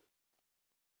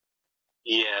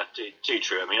 Yeah, too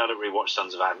true. I mean, I don't really watch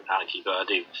Sons of Anarchy, but I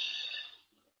do.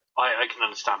 I can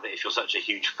understand that if you're such a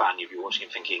huge fan, you'll be watching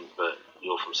it thinking, but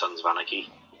you're from Sons of Anarchy,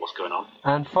 what's going on?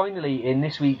 And finally, in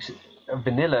this week's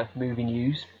vanilla movie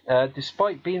news,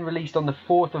 despite being released on the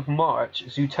 4th of March,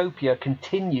 Zootopia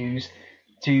continues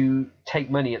to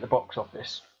take money at the box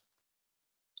office.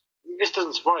 This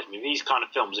doesn't surprise me. These kind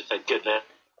of films, if they're good, they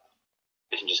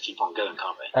can just keep on going,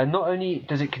 can't they? And not only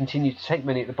does it continue to take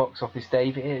money at the box office,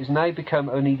 Dave, it has now become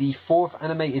only the 4th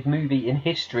animated movie in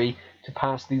history to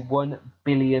pass the $1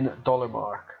 billion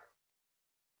mark.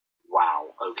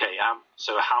 Wow, okay.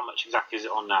 So how much exactly is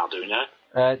it on now, do we know?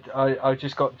 I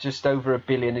just got just over $1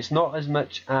 billion. It's not as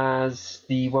much as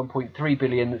the 1.3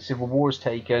 billion that Civil War's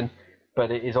taken,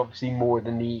 but it is obviously more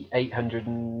than the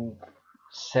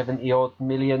 870 odd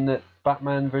million that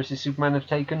Batman versus Superman have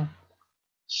taken.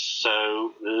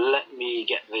 So let me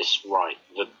get this right.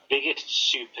 The biggest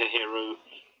superhero,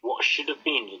 what should have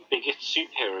been the biggest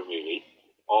superhero movie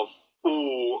of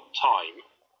all time,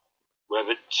 where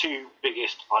the two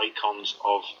biggest icons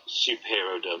of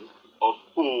superherodom of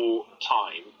all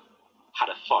time had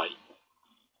a fight,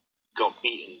 got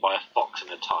beaten by a fox in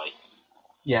a tie.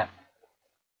 Yeah.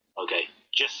 Okay,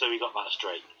 just so we got that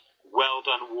straight. Well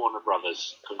done, Warner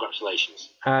Brothers. Congratulations.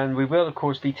 And we will, of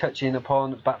course, be touching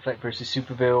upon Batfleck versus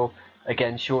Supergirl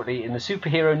again shortly in the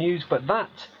superhero news, but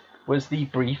that was the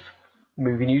brief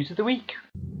movie news of the week.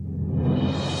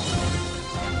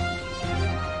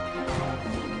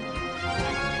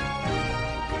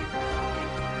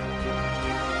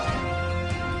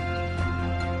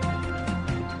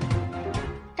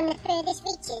 From the furthest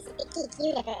reaches of the geek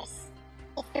universe,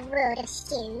 it's the World of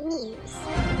Stu news.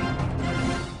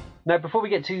 Now, before we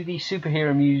get to the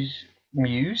superhero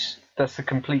news, that's a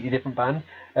completely different band.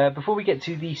 Before we get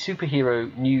to the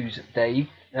superhero news,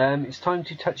 Dave, it's time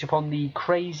to touch upon the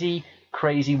crazy,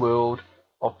 crazy world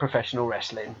of professional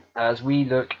wrestling as we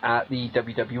look at the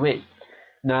WWE.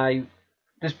 Now,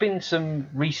 there's been some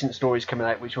recent stories coming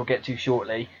out, which we'll get to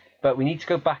shortly, but we need to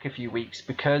go back a few weeks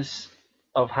because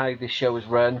of how this show has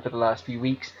run for the last few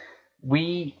weeks.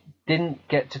 We didn't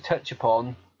get to touch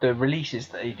upon the releases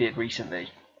that he did recently.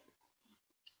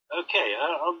 Okay,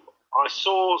 I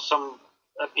saw some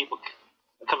people,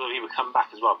 a couple of people come back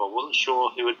as well, but I wasn't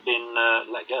sure who had been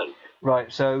let go.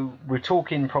 Right, so we're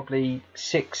talking probably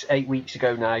 6-8 weeks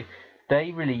ago now.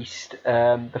 They released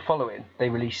the following. They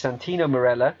released Santino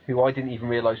Marella, who I didn't even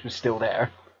realise was still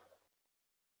there.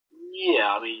 Yeah,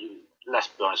 I mean, let's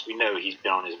be honest, we know he's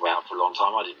been on his way out for a long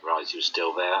time. I didn't realise he was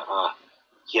still there.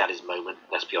 He had his moment,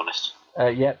 let's be honest.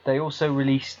 They also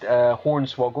released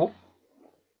Hornswoggle.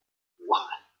 What?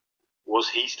 Was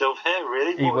he still there,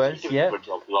 really? He was, doing for a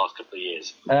job the last couple of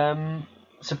years?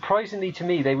 Surprisingly to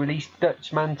me, they released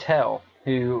Dutch Mantell,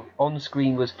 who on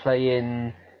screen was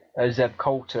playing Zeb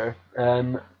Coulter,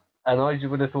 and I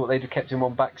would have thought they'd have kept him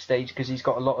on backstage because he's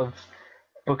got a lot of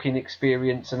booking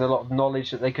experience and a lot of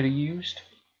knowledge that they could have used.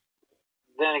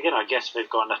 Then again, I guess if they've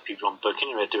got enough people on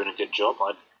booking and they're doing a good job,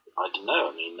 I don't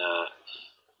know. I mean,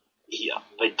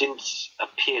 they didn't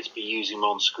appear to be using him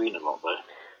on screen a lot, though.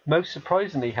 Most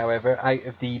surprisingly, however, out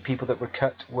of the people that were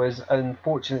cut was,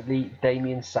 unfortunately,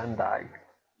 Damien Sandow.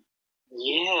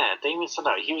 Yeah, Damien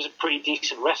Sandow. He was a pretty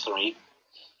decent wrestler. He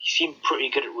seemed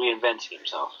pretty good at reinventing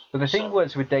himself. But the thing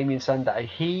was with Damien Sandow,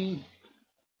 he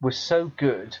was so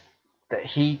good that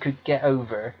he could get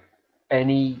over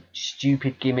any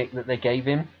stupid gimmick that they gave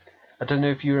him. I don't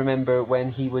know if you remember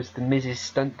when he was the Miz's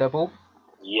stunt double.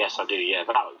 Yes, I do. Yeah,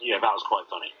 that was quite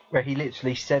funny. Where he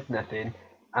literally said nothing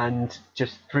and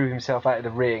just threw himself out of the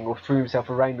ring or threw himself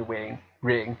around the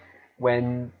ring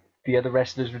when the other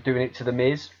wrestlers were doing it to the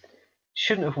Miz.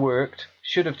 Shouldn't have worked,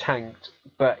 should have tanked,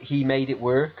 but he made it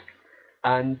work.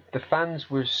 And the fans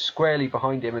were squarely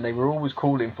behind him and they were always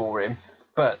calling for him.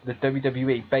 But the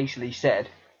WWE basically said,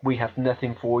 "We have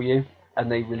nothing for you," and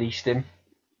they released him.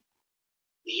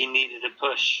 He needed a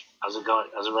push as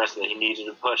a wrestler. He needed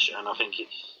a push, and I think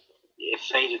if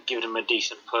they'd have given him a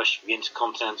decent push for the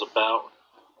Intercontinental belt,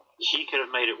 he could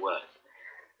have made it work.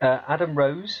 Adam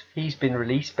Rose, he's been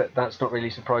released, but that's not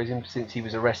really surprising since he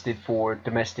was arrested for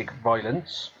domestic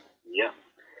violence.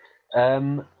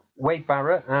 Yeah. Wade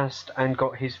Barrett asked and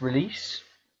got his release.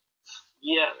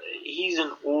 Yeah, he's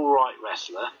an alright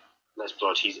wrestler. Let's be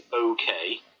honest, he's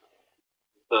okay.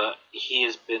 But he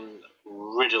has been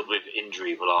riddled with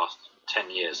injury the last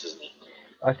 10 years, hasn't he?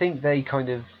 I think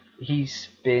he's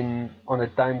been on a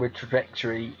downward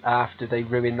trajectory after they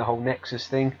ruined the whole Nexus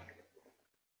thing.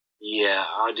 Yeah,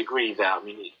 I'd agree with that. I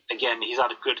mean, again, he's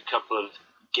had a good couple of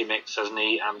gimmicks, hasn't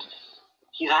he? And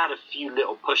he's had a few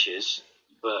little pushes,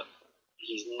 but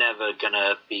he's never going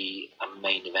to be a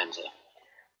main eventer.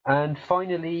 And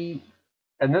finally,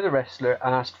 another wrestler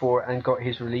asked for and got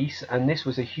his release, and this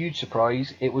was a huge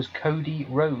surprise. It was Cody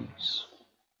Rhodes.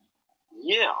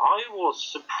 Yeah, I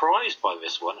was surprised by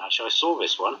this one. Actually, I saw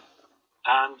this one.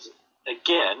 And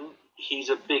again, he's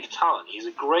a big talent. He's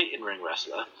a great in-ring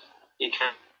wrestler. He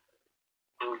can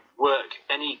work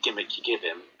any gimmick you give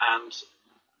him. And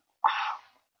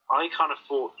I kind of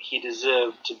thought he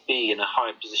deserved to be in a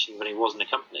higher position when he was in the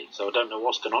company. So I don't know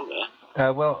what's going on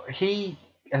there. Well, he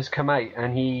has come out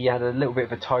and he had a little bit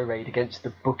of a tirade against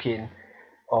the booking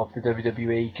of the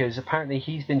WWE because apparently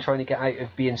he's been trying to get out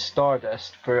of being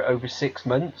Stardust for over 6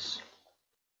 months.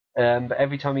 But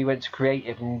every time he went to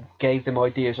creative and gave them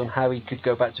ideas on how he could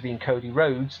go back to being Cody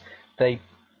Rhodes, they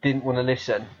didn't want to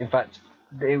listen. In fact,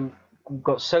 it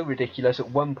got so ridiculous at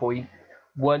one point,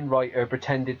 one writer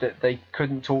pretended that they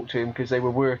couldn't talk to him because they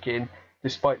were working,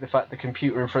 despite the fact the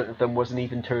computer in front of them wasn't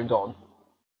even turned on.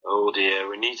 Oh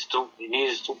dear, he needed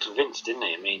to talk to Vince, didn't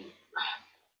he? I mean,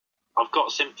 I've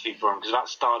got sympathy for him because that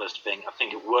Stardust thing, I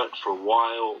think it worked for a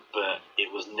while, but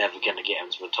it was never going to get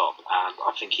him to the top. And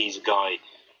I think he's a guy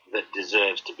that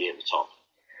deserves to be at the top.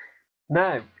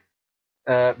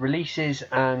 Now, releases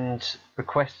and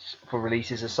requests for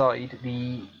releases aside,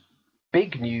 the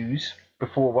big news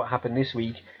before what happened this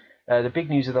week, the big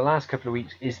news of the last couple of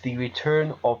weeks is the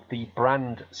return of the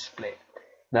brand split.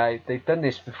 Now, they've done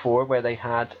this before where they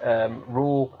had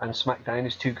Raw and SmackDown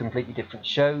as two completely different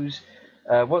shows.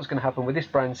 What's going to happen with this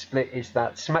brand split is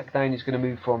that SmackDown is going to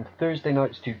move from Thursday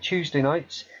nights to Tuesday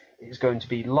nights. It's going to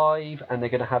be live and they're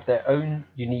going to have their own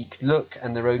unique look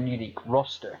and their own unique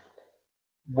roster.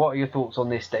 What are your thoughts on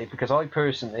this, Dave? Because I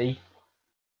personally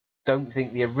don't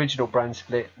think the original brand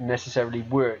split necessarily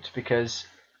worked because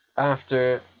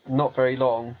after not very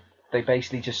long, they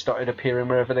basically just started appearing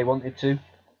wherever they wanted to.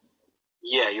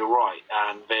 Yeah, you're right.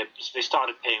 And they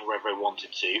started appearing wherever they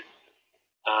wanted to.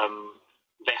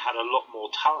 They had a lot more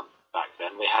talent back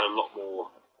then. They had a lot more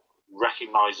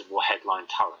recognisable headline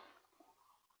talent.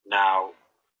 Now,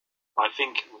 I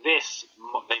think they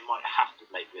might have to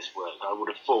make this work. I would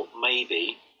have thought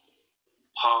maybe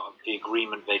part of the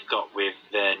agreement they've got with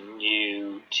their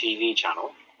new TV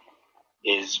channel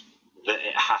is that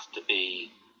it has to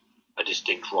be a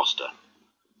distinct roster.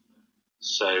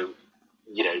 So,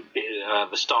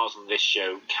 the stars on this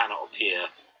show cannot appear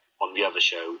on the other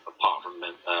show apart from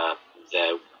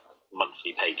their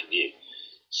monthly pay-per-view.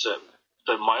 So,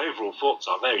 but my overall thoughts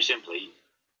are very simply,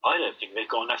 I don't think they've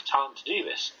got enough talent to do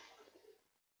this.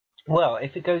 Well,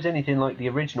 if it goes anything like the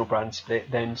original brand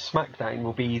split, then SmackDown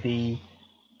will be the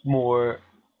more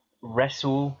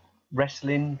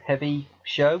wrestling heavy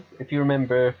show. If you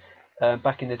remember,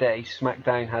 back in the day,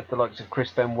 SmackDown had the likes of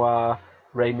Chris Benoit,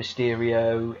 Rey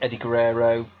Mysterio, Eddie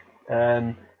Guerrero.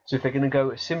 So if they're going to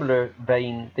go a similar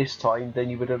vein this time, then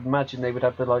you would imagine they would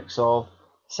have the likes of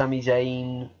Sami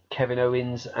Zayn, Kevin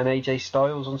Owens, and AJ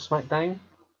Styles on SmackDown.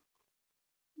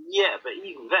 Yeah, but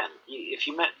even then, if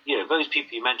you met, those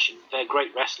people you mentioned, they're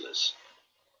great wrestlers,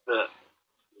 but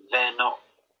they're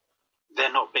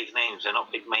not big names. They're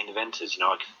not big main eventers.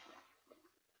 I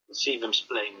can see them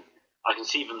splitting. I can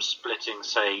see them splitting,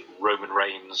 say, Roman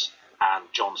Reigns and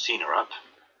John Cena up,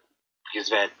 because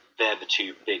they're the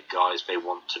two big guys. They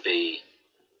want to be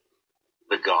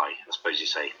the guy, I suppose you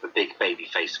say, the big baby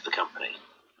face of the company.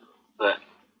 But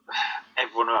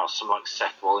everyone else, some like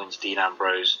Seth Rollins, Dean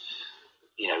Ambrose,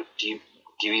 do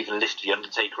you even list the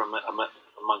Undertaker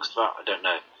amongst that? I don't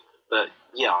know. But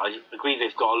yeah, I agree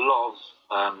they've got a lot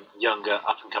of younger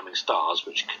up and coming stars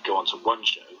which could go onto one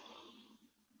show.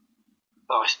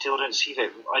 But I still don't see that.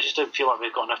 I just don't feel like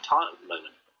they've got enough talent at the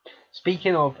moment.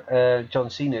 Speaking of John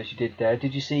Cena, as you did there,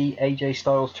 did you see AJ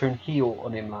Styles turn heel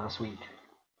on him last week?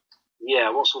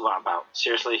 Yeah, what's all that about?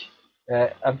 Seriously?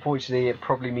 Unfortunately, it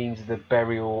probably means the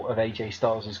burial of AJ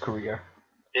Styles' career.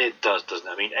 It does, doesn't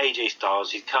it? I mean, AJ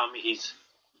Styles, he's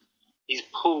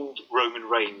pulled Roman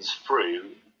Reigns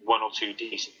through one or two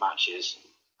decent matches,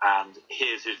 and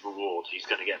here's his reward. He's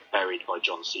going to get buried by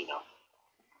John Cena.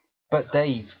 But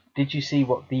Dave, did you see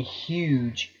what the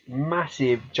huge,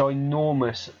 massive,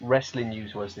 ginormous wrestling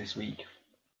news was this week?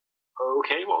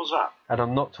 Okay, what was that? And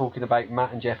I'm not talking about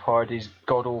Matt and Jeff Hardy's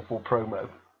god-awful promo.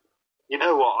 You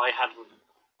know what? I had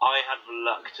the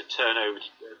luck to turn over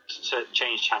to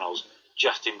change channels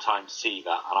just in time to see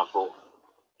that, and I thought,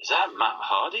 is that Matt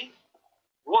Hardy?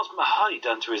 What's Matt Hardy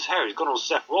done to his hair? He's gone all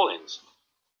Seth Rollins.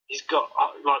 He's got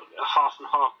like half and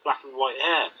half black and white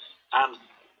hair, and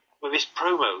with this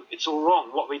promo, it's all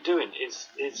wrong. What we're doing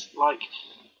is like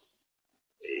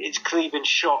it's clearly been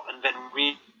shot and then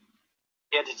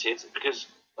re-edited because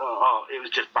it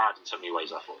was just bad in so many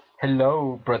ways. I thought.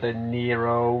 Hello, brother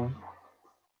Nero.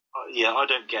 Yeah, I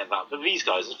don't get that. But these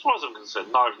guys, as far as I'm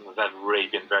concerned, neither of them have ever really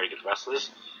been very good wrestlers.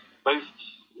 Both,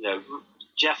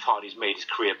 Jeff Hardy's made his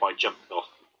career by jumping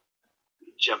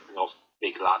off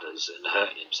big ladders and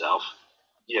hurting himself.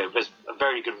 There's a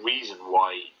very good reason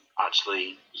why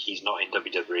actually he's not in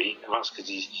WWE, and that's because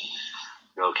he's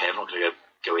okay. I'm not going to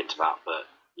go into that, but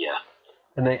yeah.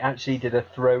 And they actually did a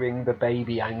throwing the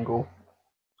baby angle.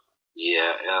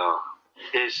 Yeah,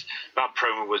 that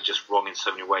promo was just wrong in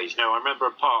so many ways. I remember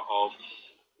a part of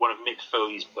one of Mick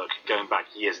Foley's book going back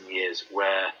years and years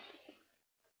where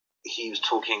he was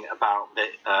talking about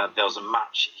that there was a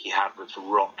match he had with The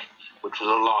Rock, which was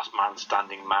a last man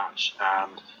standing match,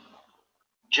 and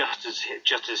just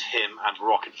as him and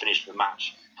Rock had finished the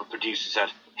match, the producer said,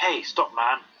 "Hey, stop,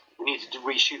 man! We need to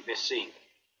reshoot this scene."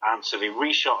 And so they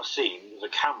reshot a scene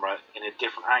with a camera in a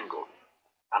different angle,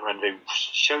 and when they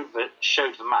showed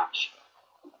the match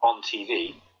on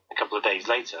TV a couple of days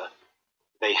later,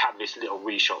 they had this little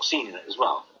reshot scene in it as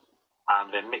well.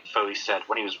 And then Mick Foley said,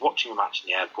 when he was watching a match in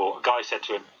the airport, a guy said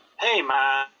to him, "Hey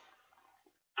man,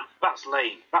 that's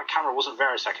lame. That camera wasn't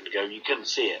there a second ago. You couldn't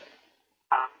see it."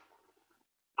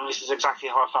 And this is exactly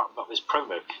how I felt about this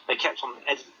promo. They kept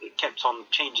on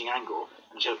changing angle,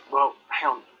 and said, "Well, hang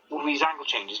on, all these angle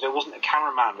changes. There wasn't a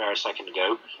cameraman there a second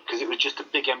ago because it was just a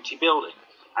big empty building."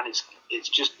 And it's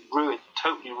just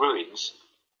totally ruins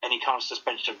any kind of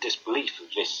suspension of disbelief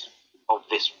of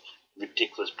this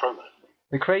ridiculous promo.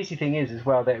 The crazy thing is as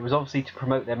well that it was obviously to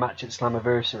promote their match at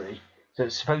Slammiversary, so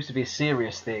it's supposed to be a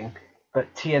serious thing,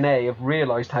 but TNA have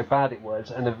realised how bad it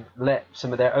was and have let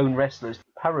some of their own wrestlers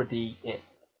parody it.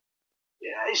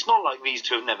 Yeah, it's not like these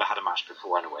two have never had a match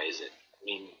before anyway, is it? I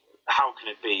mean, how can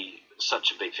it be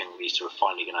such a big thing these two are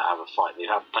finally going to have a fight? They've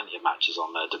had plenty of matches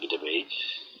on WWE,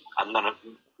 and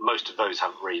most of those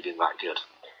haven't really been that good.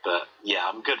 But yeah,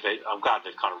 I'm glad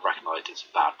they've kind of recognised it's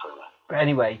a bad promo. But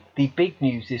anyway, the big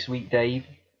news this week, Dave,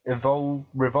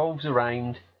 revolves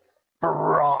around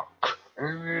Brock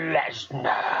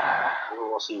Lesnar.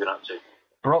 What's he been up to?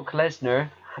 Brock Lesnar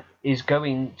is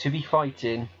going to be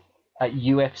fighting at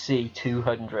UFC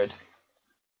 200.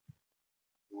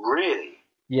 Really?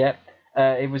 Yep.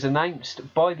 It was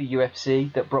announced by the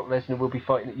UFC that Brock Lesnar will be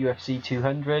fighting at UFC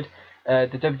 200. The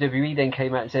WWE then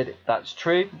came out and said that's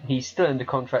true. He's still under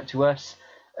contract to us,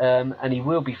 and he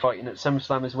will be fighting at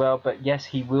SummerSlam as well. But yes,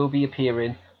 he will be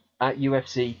appearing at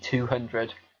UFC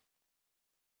 200.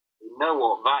 You know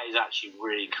what? That is actually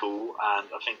really cool, and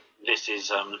I think this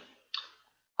is.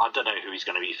 I don't know who he's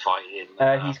going to be fighting.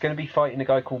 He's going to be fighting a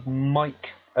guy called Mark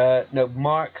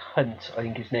Hunt, I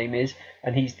think his name is,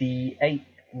 and he's the 8th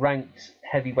ranked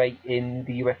heavyweight in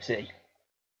the UFC.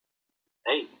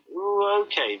 Hey,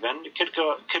 okay then. It could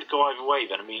go either way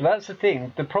then. I mean, That's the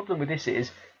thing. The problem with this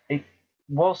is,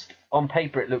 whilst on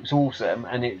paper it looks awesome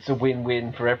and it's a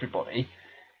win-win for everybody,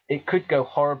 it could go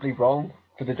horribly wrong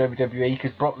for the WWE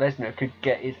because Brock Lesnar could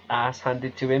get his ass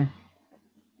handed to him.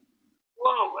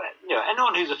 well,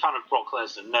 anyone who's a fan of Brock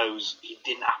Lesnar knows he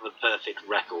didn't have a perfect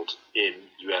record in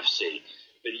UFC,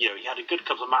 but he had a good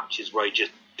couple of matches where he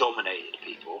just dominated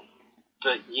people.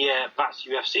 But yeah, that's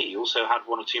UFC. He also had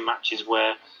one or two matches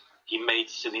where he made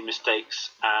silly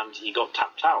mistakes and he got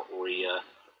tapped out, or he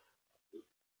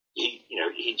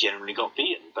generally got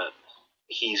beaten. But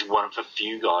he's one of the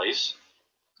few guys.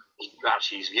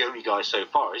 He's the only guy so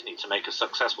far, isn't he, to make a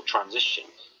successful transition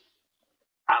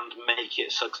and make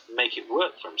it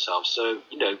work for himself. So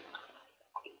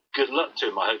good luck to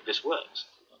him. I hope this works.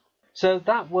 So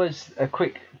that was a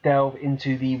quick delve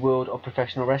into the world of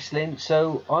professional wrestling.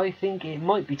 So I think it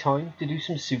might be time to do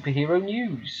some superhero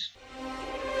news.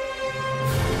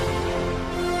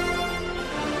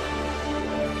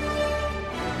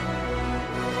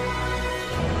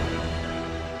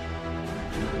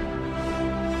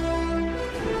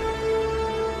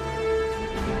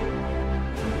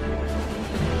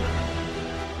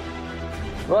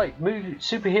 Right,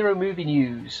 superhero movie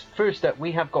news. First up,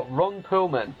 we have got Ron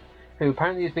Perlman, who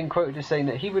apparently has been quoted as saying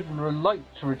that he would like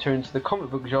to return to the comic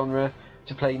book genre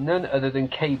to play none other than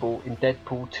Cable in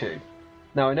Deadpool 2.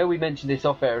 Now, I know we mentioned this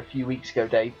off air a few weeks ago,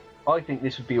 Dave. I think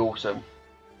this would be awesome.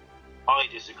 I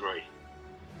disagree.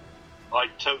 I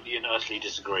totally and utterly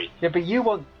disagree. Yeah, but you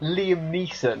want Liam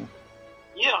Neeson.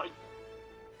 Yeah, I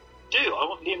do. I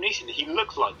want Liam Neeson. He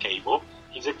looks like Cable.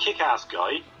 He's a kick-ass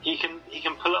guy. He can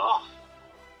pull it off.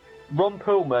 Ron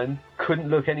Perlman couldn't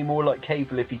look any more like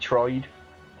Cable if he tried.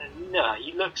 No,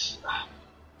 he looks.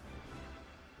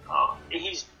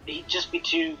 He'd just be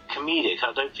too comedic.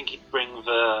 I don't think he'd bring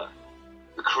the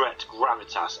correct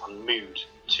gravitas and mood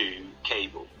to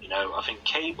Cable. I think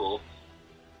Cable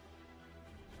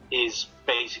is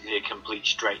basically a complete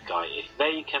straight guy. If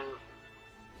they can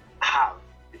have,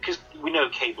 because we know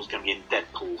Cable's going to be in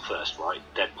Deadpool first, right?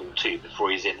 Deadpool 2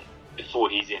 before he's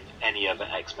in any other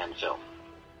X-Men film.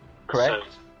 Correct.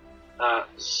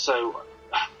 So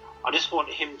I just want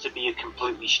him to be a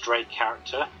completely straight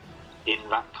character in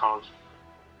that kind of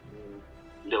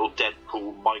little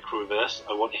Deadpool microverse.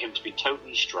 I want him to be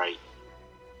totally straight,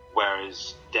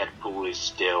 whereas Deadpool is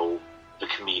still the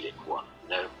comedic one,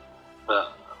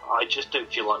 But I just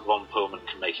don't feel like Ron Perlman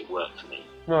can make it work for me.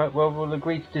 Alright, well, we'll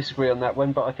agree to disagree on that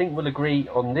one, but I think we'll agree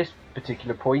on this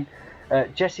particular point.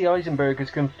 Jesse Eisenberg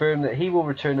has confirmed that he will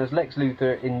return as Lex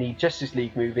Luthor in the Justice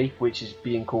League movie, which is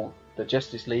being called the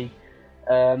Justice League.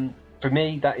 For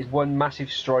me, that is one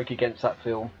massive strike against that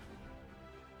film.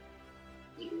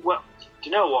 Well, do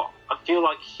you know what? I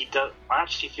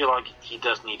actually feel like he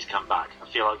does need to come back.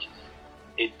 I feel like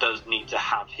it does need to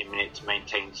have him in it to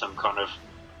maintain some kind of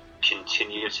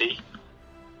continuity,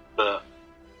 but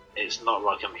it's not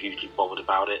like I'm hugely bothered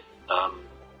about it.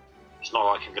 It's not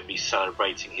like I'm going to be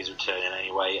celebrating his return in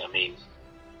any way. I mean,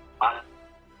 I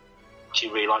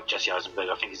actually really like Jesse Eisenberg.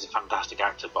 I think he's a fantastic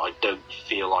actor, but I don't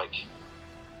feel like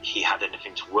he had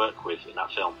anything to work with in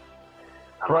that film.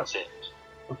 And that's it.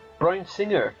 Bryan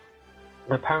Singer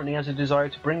apparently has a desire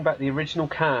to bring back the original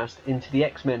cast into the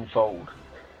X-Men fold.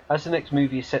 As the next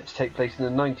movie is set to take place in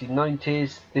the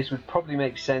 1990s, this would probably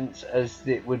make sense as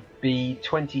it would be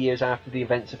 20 years after the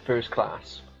events of First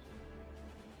Class.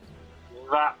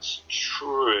 That's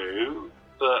true,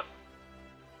 but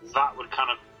that would kind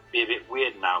of be a bit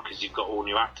weird now because you've got all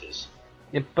new actors.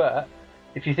 Yeah, but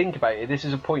if you think about it, this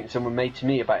is a point someone made to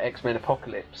me about X-Men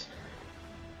Apocalypse,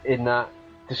 in that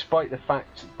despite the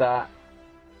fact that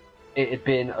it had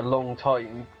been a long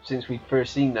time since we'd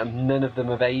first seen them, none of them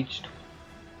have aged.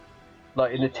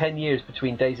 Like, in the 10 years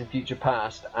between Days of Future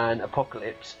Past and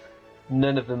Apocalypse,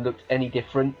 none of them looked any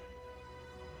different.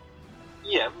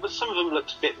 Yeah, but some of them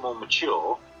looked a bit more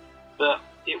mature, but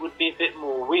it would be a bit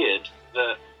more weird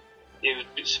that it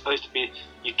was supposed to be.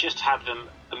 You just had them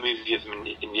a movie of them in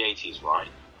the 80s, right?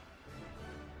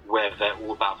 Where they're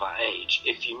all about that age.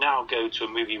 If you now go to a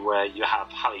movie where you have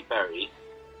Halle Berry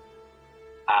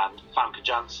and Famke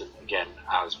Janssen again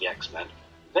as the X-Men,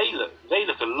 they look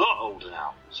a lot older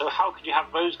now. So how could you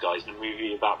have those guys in a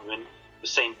movie about them in the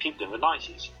same people in the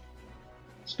 90s?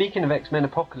 Speaking of X-Men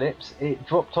Apocalypse, it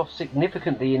dropped off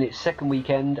significantly in its second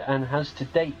weekend and has to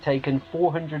date taken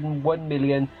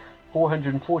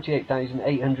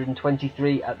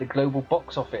 401,448,823 at the global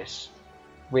box office,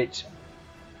 which,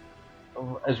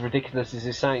 as ridiculous as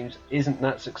it sounds, isn't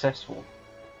that successful.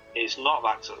 It's not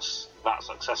that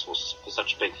successful for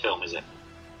such a big film, is it?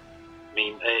 I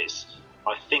mean, I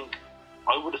think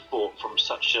I would have thought from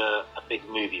such a big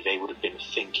movie they would have been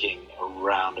thinking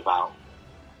around about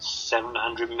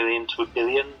 700 million to $1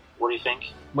 billion. What do you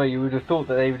think? Well, you would have thought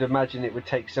that they would imagine it would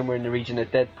take somewhere in the region of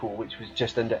Deadpool, which was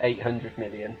just under 800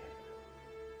 million.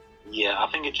 Yeah, I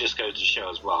think it just goes to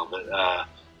show as well that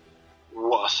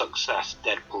what a success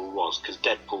Deadpool was, because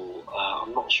Deadpool,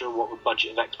 I'm not sure what the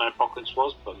budget of X-Men Apocalypse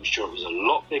was, but I'm sure it was a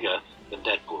lot bigger than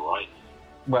Deadpool, right?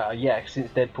 Well, yeah, since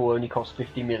Deadpool only cost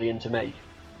 50 million to make.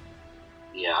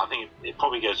 Yeah, I think it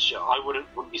probably goes to show. I wouldn't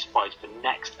be surprised if the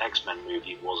next X-Men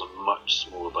movie was a much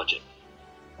smaller budget.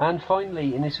 And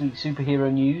finally, in this week's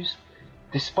superhero news,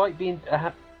 despite being...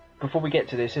 before we get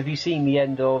to this, have you seen the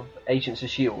end of Agents of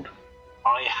S.H.I.E.L.D.?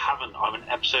 I haven't. I'm an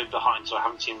episode behind, so I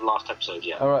haven't seen the last episode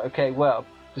yet. Alright, okay, well,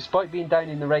 despite being down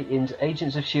in the ratings,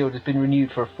 Agents of S.H.I.E.L.D. has been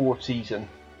renewed for a 4th season.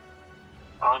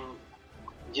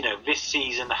 This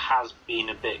season has been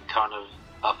a bit kind of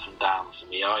up and down for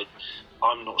me. I'm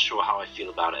not sure how I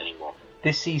feel about it anymore.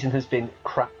 This season has been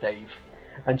crap, Dave.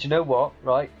 And do you know what,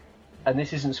 right? And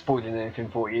this isn't spoiling anything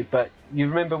for you, but you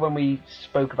remember when we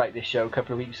spoke about this show a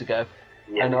couple of weeks ago,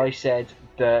 and I said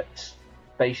that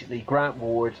basically Grant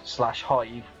Ward /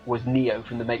 Hive was Neo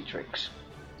from The Matrix?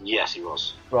 Yes, he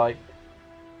was. Right.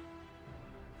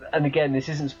 And again, this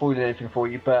isn't spoiling anything for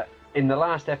you, but in the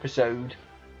last episode,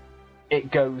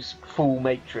 it goes full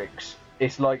Matrix.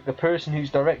 It's like the person who's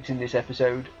directing this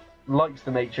episode likes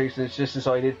The Matrix and has just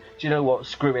decided, do you know what,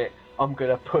 screw it, I'm going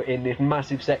to put in this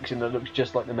massive section that looks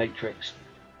just like The Matrix.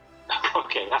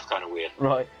 Okay, that's kind of weird.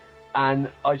 Right, and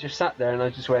I just sat there and I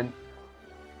just went,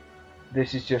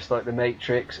 this is just like The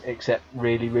Matrix, except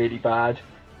really, really bad.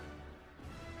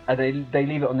 And they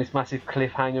leave it on this massive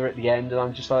cliffhanger at the end, and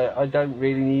I'm just like, I don't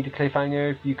really need a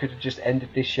cliffhanger. If you could have just ended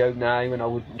this show now and I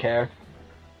wouldn't care.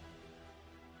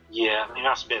 Yeah, I mean,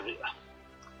 that's a bit of it.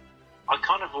 I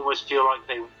kind of almost feel like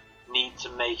they need to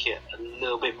make it a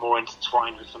little bit more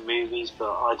intertwined with the movies,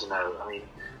 but I don't know. I mean,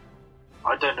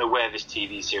 I don't know where this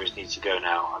TV series needs to go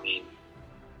now. I mean,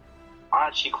 I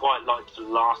actually quite liked the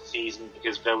last season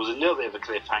because there was a little bit of a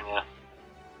cliffhanger,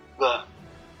 but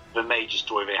the major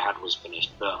story they had was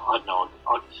finished. But I don't know.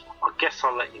 I guess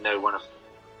I'll let you know when I've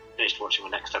finished watching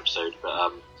the next episode, but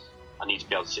I need to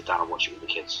be able to sit down and watch it with the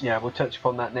kids. Yeah, we'll touch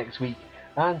upon that next week.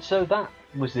 And so that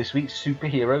was this week's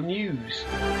superhero news.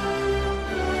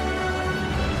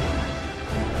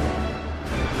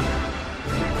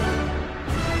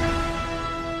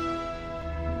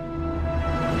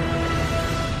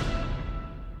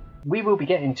 We will be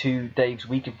getting to Dave's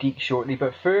Week of Geek shortly,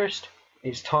 but first,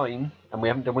 it's time, and we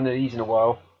haven't done one of these in a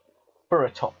while, for a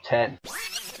top 10.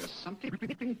 There's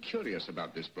something curious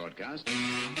about this broadcast.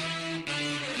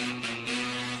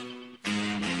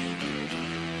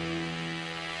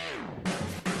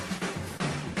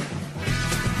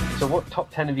 So what top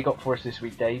 10 have you got for us this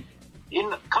week, Dave? In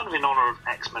honour of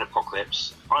X-Men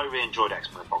Apocalypse, I really enjoyed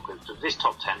X-Men Apocalypse, but this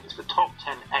top 10 is the top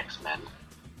 10 X-Men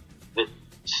that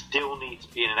still need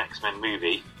to be in an X-Men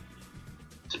movie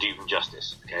to do them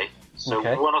justice, okay? So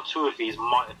one or two of these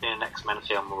might have been an X-Men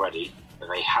film already, but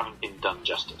they haven't been done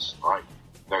justice, right?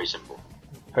 Very simple.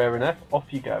 Fair enough, off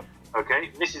you go. Okay,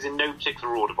 this is in no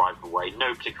particular order, by the way,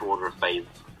 no particular order of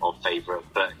favourite,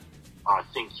 but I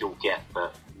think you'll get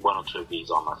that one or two of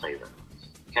these are my favourite.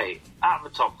 Okay, at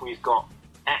the top we've got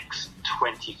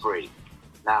X-23.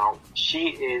 Now, she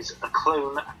is a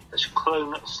clone /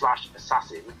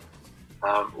 assassin,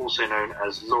 also known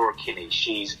as Laura Kinney.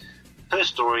 Her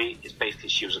story is basically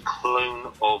she was a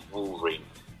clone of Wolverine.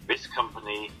 This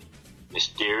company,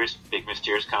 big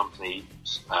mysterious company,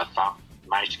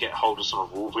 managed to get hold of some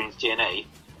of Wolverine's DNA,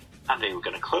 and they were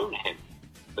going to clone him.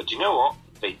 But do you know what?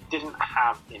 They didn't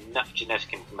have enough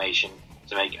genetic information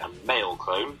to make a male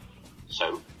clone,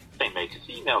 so they make a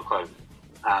female clone.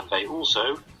 And they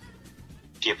also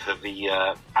give her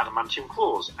the adamantium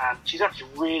claws. And she's actually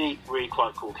really, really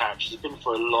quite a cool character. She's been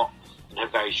for a lot in her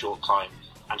very short time,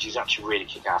 and she's actually a really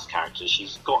kick-ass character.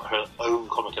 She's got her own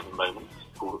comic at the moment.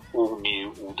 called All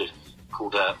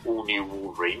New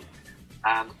Wolverine,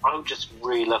 and I would just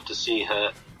really love to see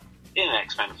her in an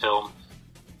X-Men film.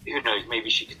 Who knows? Maybe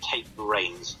she could take the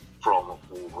reins from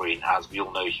Wolverine, as we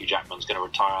all know Hugh Jackman's going to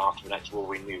retire after the next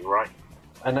Wolverine movie, right?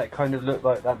 And that kind of looked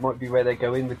like that might be where they're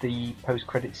going with the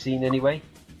post-credit scene anyway.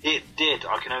 It did.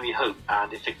 I can only hope.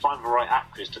 And if they find the right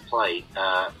actress to play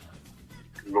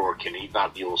Laura Kinney,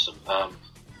 that'd be awesome.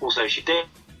 Also, she debuted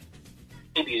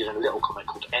in a little comic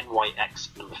called NYX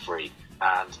 #3.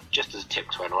 And just as a tip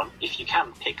to anyone, if you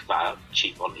can pick that up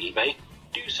cheap on eBay,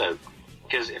 do so.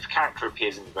 Because if a character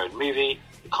appears in your own movie,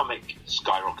 the comic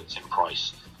skyrockets in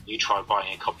price. You try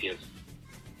buying a copy of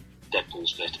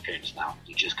Deadpool's first appearance now.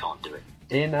 You just can't do it.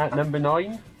 In at number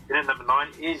 9? In at number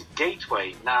 9 is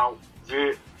Gateway. Now,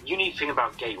 the unique thing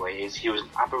about Gateway is he was an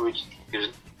Aborigine. He was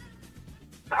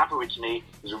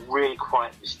a really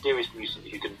quiet, mysterious mutant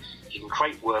who can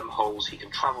create wormholes. He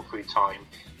can travel through time.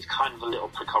 He's kind of a little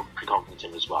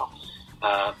precognitive as well.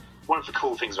 One of the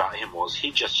cool things about him was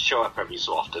he'd just show up every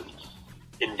so often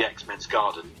in the X-Men's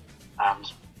garden,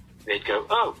 and they'd go,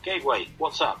 "Oh, Gateway,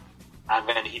 what's up?" And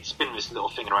then he'd spin this little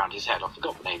thing around his head. I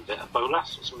forgot the name of it, a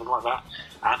bolas or something like that.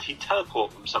 And he'd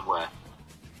teleport them somewhere.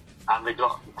 And they'd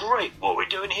go, "Great, what are we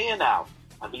doing here now?"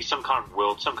 And be some kind of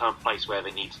world, some kind of place where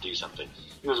they need to do something.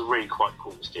 He was a really quite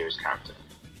cool, mysterious character.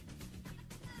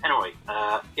 Anyway,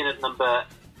 in at number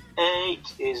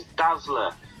 8 is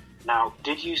Dazzler. Now,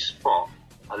 did you spot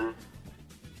a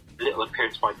little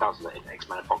appearance by Dazzler in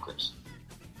X-Men Apocalypse?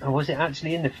 And was it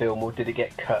actually in the film, or did it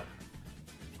get cut?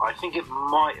 I think it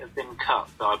might have been cut,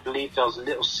 but I believe there was a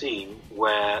little scene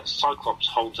where Cyclops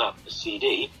holds up a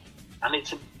CD, and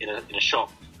it's in a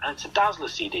shop, and it's a Dazzler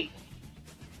CD.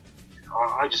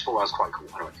 I just thought that was quite cool.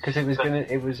 Anyway, because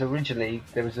it was originally,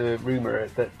 there was a rumour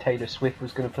that Taylor Swift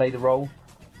was going to play the role.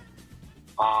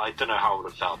 I don't know how I would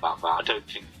have felt about that. I don't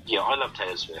think. Yeah, I love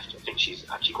Taylor Swift. I think she's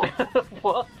actually quite cool.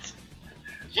 What?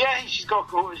 Yeah, she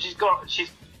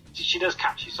does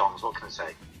catchy songs. What can I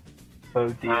say? Oh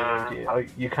dear, oh dear.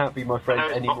 You can't be my friend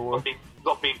anymore.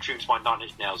 Not being true to my 9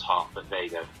 Inch Nails heart, but there you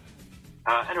go.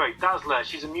 Anyway, Dazzler,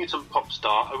 she's a mutant pop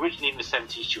star. Originally in the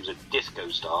 70s, she was a disco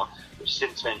star, but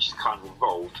since then she's kind of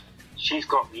evolved. She's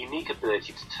got the unique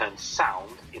ability to turn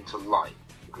sound into light,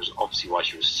 which was obviously why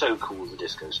she was so cool as a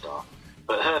disco star.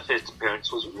 But her first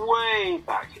appearance was way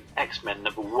back in X-Men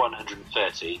number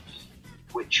 130,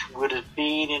 which would have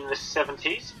been in the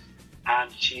 70s,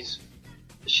 and she's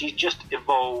just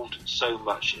evolved so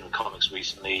much in the comics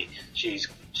recently. She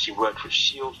worked with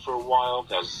S.H.I.E.L.D. for a while.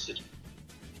 There was a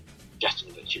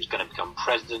suggestion that she was going to become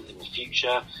president in the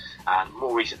future, and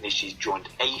more recently she's joined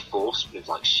A-Force with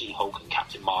like She-Hulk and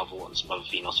Captain Marvel and some other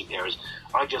female superheroes.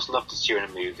 I just love to see her in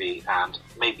a movie, and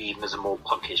maybe even as a more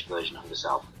punkish version of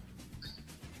herself.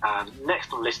 And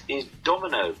next on the list is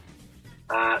Domino.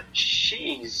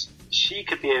 She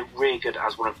could be really good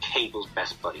as one of Cable's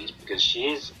best buddies, because she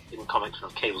is, in comics,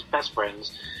 one of Cable's best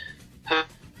friends. Her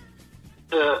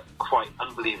quite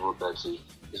unbelievable ability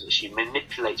is that she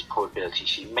manipulates probability,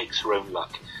 she makes her own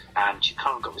luck, and she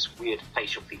kind of got this weird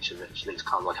facial feature that she looks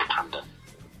kind of like a panda,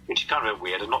 which is kind of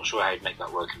weird. I'm not sure how you'd make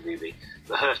that work in the movie.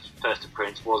 But her first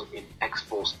appearance was in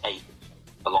X-Force 8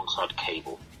 alongside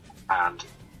Cable, and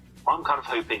I'm kind of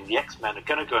hoping the X-Men are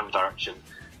going to go in the direction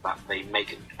that they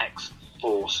make an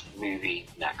X-Force movie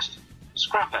next.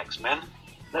 Scrap X-Men,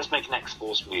 let's make an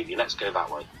X-Force movie, let's go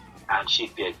that way. And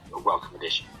she'd be a welcome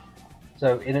addition.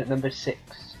 So, in at number 6?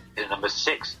 In at number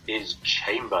 6 is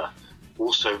Chamber,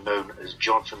 also known as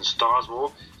Jonathan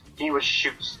Starsmore.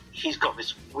 He's got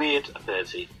this weird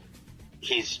ability.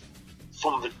 He's,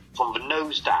 from the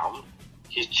nose down,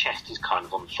 his chest is kind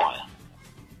of on fire.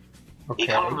 Okay. He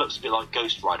kind of looks a bit like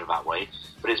Ghost Rider that way,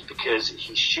 but it's because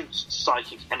he shoots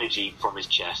psychic energy from his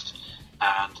chest,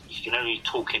 and he can only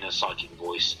talk in a psychic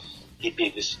voice.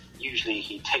 Usually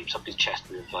he tapes up his chest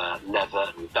with leather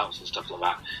and with belts and stuff like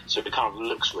that, so it kind of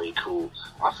looks really cool.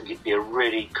 I think it'd be a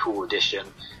really cool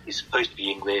addition. He's supposed to be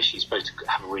English, he's supposed to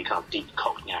have a really kind of deep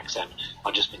Cockney accent.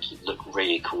 I just think he'd look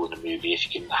really cool in a movie if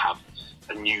you can have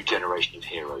a new generation of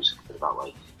heroes, put it that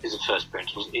way. His first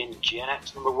appearance was in Gen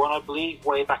X number 1, I believe,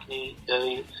 way back in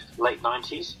the late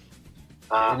 90s.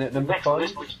 Number 5?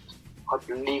 List, which I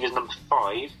believe is number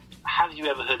 5. Have you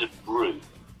ever heard of Brew?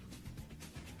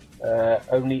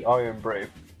 Only Iron Brew.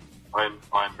 Iron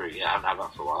Brew, yeah, I haven't had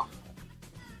that for a while.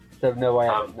 So no, I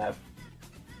haven't, no.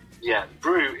 Yeah,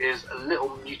 Brew is a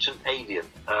little mutant alien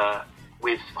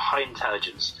with high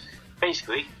intelligence.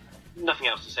 Basically, nothing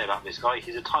else to say about this guy.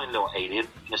 He's a tiny little alien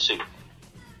in a suit.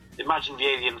 Imagine the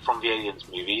alien from the Aliens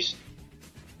movies,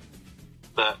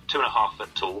 but 2.5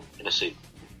 foot tall in a suit.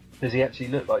 Does he actually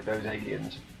look like those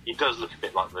aliens? He does look a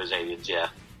bit like those aliens, yeah,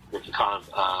 with the kind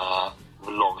of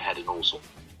the long head and all sorts,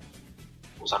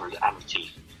 and the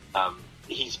teeth.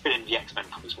 He's been in the X-Men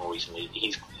comics more recently.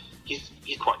 He's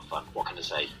quite fun. What can I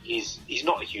say? He's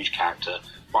not a huge character,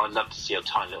 but I'd love to see a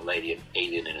tiny little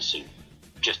alien in a suit,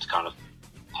 just to kind of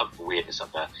pump the weirdness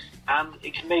up there. And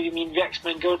it can maybe mean the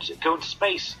X-Men go into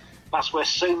space. That's where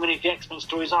so many of the X-Men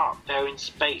stories are. They're in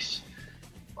space.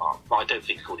 But I don't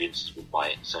think audiences will buy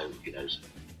it, so who knows.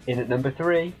 In at number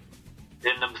 3.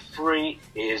 In number 3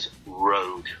 is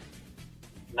Rogue.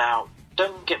 Now,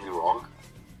 don't get me wrong.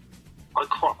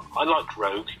 I liked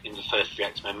Rogue in the first 3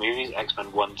 X-Men movies,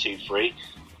 X-Men 1, 2, 3,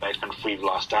 X-Men 3 The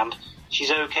Last Stand. She's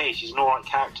okay, she's an alright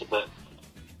character, but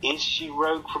is she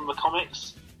Rogue from the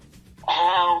comics?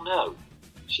 Hell no,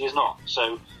 she is not.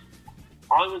 So,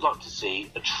 I would like to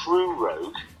see a true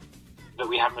Rogue that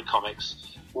we have in the comics,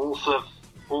 all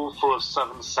full of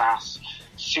southern sass,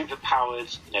 super powered,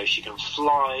 she can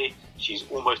fly, she's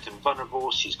almost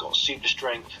invulnerable, she's got super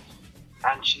strength,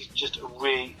 and she's just a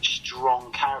really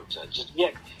strong character.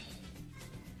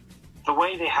 The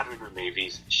way they had her in the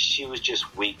movies, she was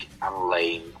just weak and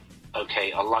lame.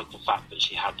 Okay, I like the fact that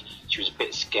she was a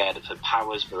bit scared of her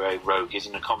powers, the way Rogue is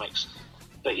in the comics.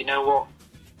 But you know what?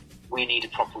 We need a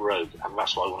proper Rogue, and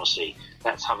that's what I want to see.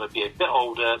 Let's have her be a bit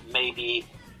older, maybe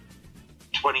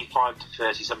 25 to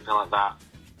 30, something like that.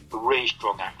 A really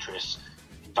strong actress.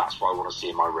 That's what I want to see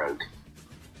in my Rogue.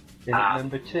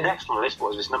 Number 2. Next on the list,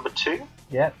 what is this, number 2?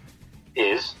 Yep.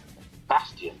 Is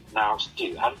Bastion. Now,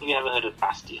 Stu, have you ever heard of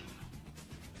Bastion?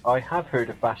 I have heard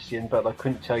of Bastion, but I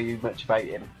couldn't tell you much about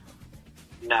him.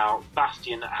 Now,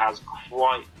 Bastion has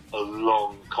quite a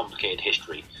long, complicated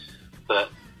history, but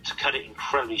to cut it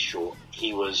incredibly short,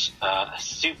 he was a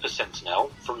super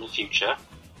sentinel from the future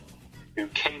who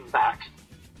came back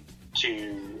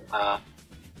to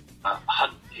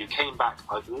hunt. Who came back,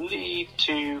 I believe,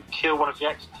 to kill one of the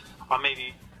X. I may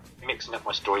be mixing up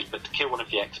my stories, but to kill one of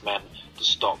the X-Men to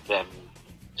stop them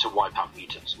to wipe out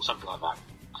mutants or something like that.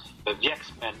 But the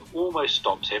X-Men almost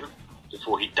stopped him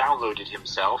before he downloaded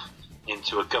himself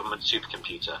into a government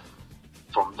supercomputer.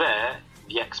 From there,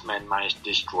 the X-Men managed to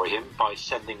destroy him by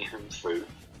sending him through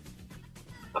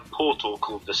a portal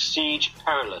called the Siege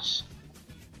Perilous.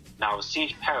 Now, the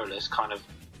Siege Perilous kind of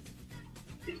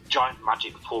is a giant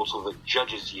magic portal that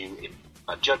judges you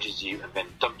and then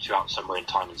dumps you out somewhere in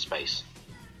time and space.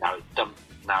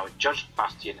 Now it judged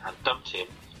Bastion and dumped him.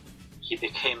 He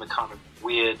became a kind of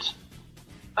weird,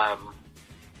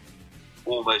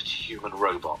 almost human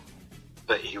robot,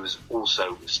 but he was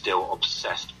also still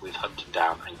obsessed with hunting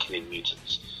down and killing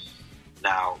mutants.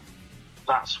 Now,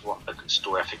 that's what a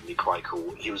story I think would be quite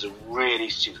cool. He was a really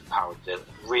superpowered villain,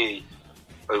 really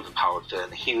overpowered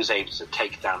villain. He was able to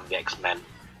take down the X-Men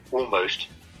almost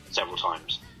several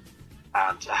times.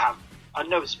 And to have, I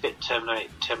know it's a bit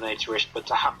Terminator-ish, but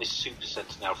to have this super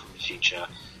sentinel from the future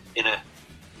in a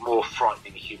more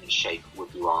frightening human shape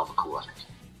would be rather cool, I think.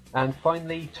 And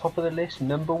finally, top of the list,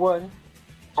 number 1.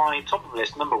 Finally, top of the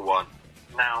list, number 1.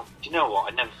 Now, do you know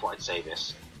what? I never thought I'd say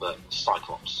this, but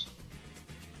Cyclops.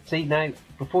 See, now,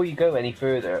 before you go any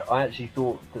further, I actually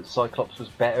thought that Cyclops was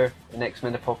better in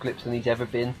X-Men Apocalypse than he's ever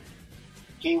been.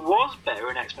 He was better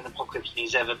in X-Men Apocalypse than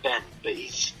he's ever been, but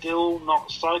he's still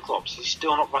not Cyclops. He's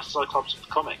still not my Cyclops of the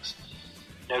comics.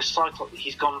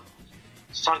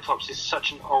 Cyclops is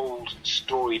such an old,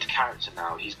 storied character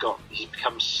now. He's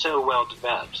become so well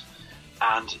developed,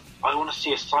 and I want to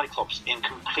see a Cyclops in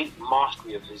complete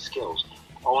mastery of his skills.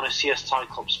 I want to see a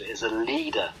Cyclops that is a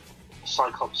leader, a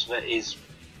Cyclops that is,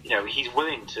 he's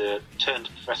willing to turn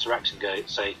to Professor X and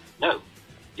say, no,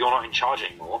 you're not in charge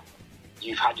anymore.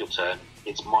 You've had your turn.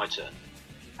 It's my turn.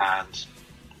 And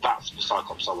that's the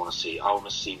Cyclops I want to see. I want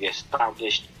to see the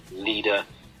established leader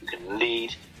who can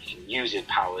lead, he can use his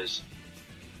powers,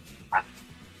 and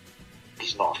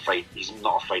he's not afraid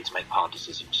to make hard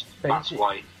decisions. That's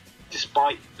why,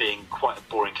 despite being quite a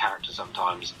boring character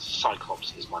sometimes,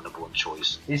 Cyclops is my number 1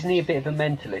 choice. Isn't he a bit of a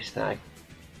mentalist now?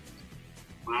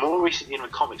 More recently in the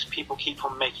comics, people keep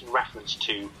on making reference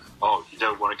to, you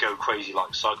don't want to go crazy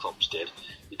like Cyclops did.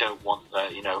 You don't want,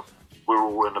 we're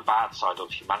all on the bad side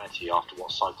of humanity after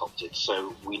what Cyclops did.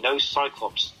 So we know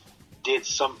Cyclops did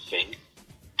something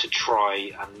to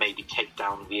try and maybe take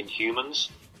down the Inhumans,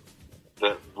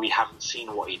 but we haven't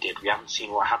seen what he did. We haven't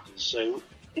seen what happened. So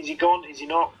is he gone? Is he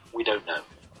not? We don't know.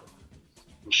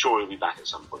 I'm sure he'll be back at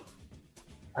some point.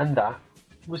 And that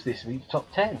was this week's Top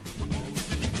 10.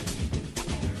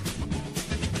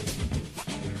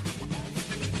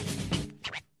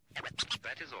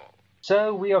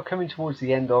 So we are coming towards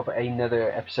the end of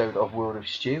another episode of World of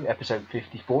Stu, episode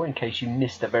 54, in case you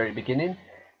missed the very beginning,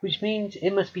 which means it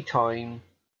must be time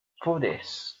for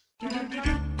this.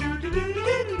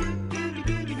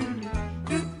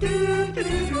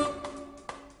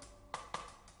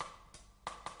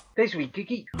 This week of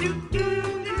Geek.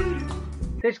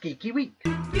 This Geeky Week.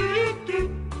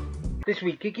 This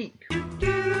week of Geek.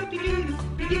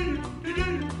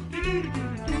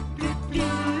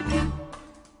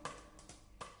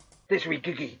 This week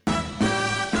of Geek.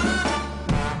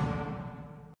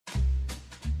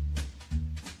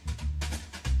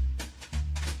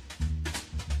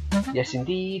 Yes,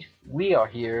 indeed, we are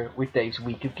here with Dave's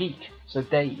Week of Geek. So,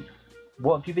 Dave,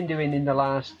 what have you been doing in the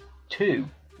last 2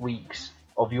 weeks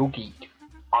of your geek?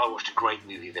 I watched a great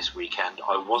movie this weekend.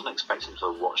 I wasn't expecting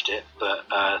to have watched it, but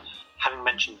having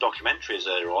mentioned documentaries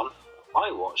earlier on, I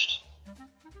watched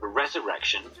The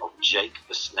Resurrection of Jake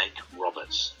the Snake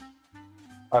Roberts.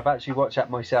 I've actually watched that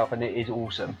myself, and it is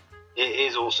awesome. It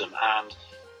is awesome, and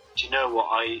do you know what?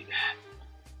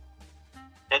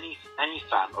 Any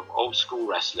fan of old school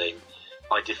wrestling,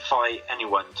 I defy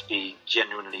anyone to be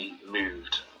genuinely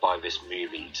moved by this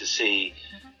movie. To see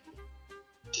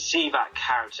that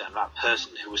character and that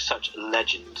person who was such a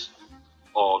legend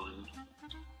on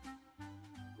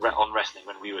wrestling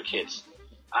when we were kids.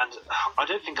 And I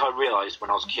don't think I realised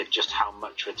when I was a kid just how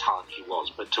much of a talent he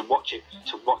was. But to watch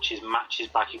his matches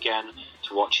back again,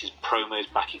 to watch his promos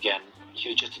back again, he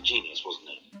was just a genius, wasn't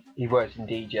he? He was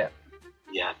indeed, yeah.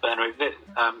 Yeah, but anyway,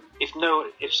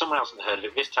 if someone else hasn't heard of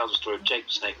it, this tells the story of Jake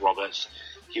the Snake Roberts.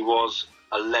 He was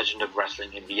a legend of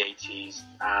wrestling in the 80s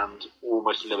and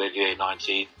almost a little bit of the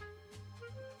 90s.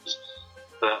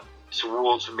 But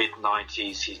towards the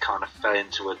mid-90s, he kind of fell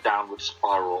into a downward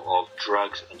spiral of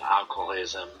drugs and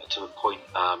alcoholism to the point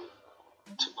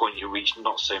he reached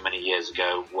not so many years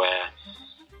ago, where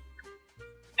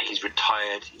he's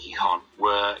retired, he can't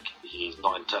work, he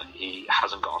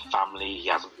hasn't got a family, he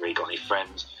hasn't really got any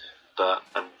friends, but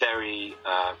a very,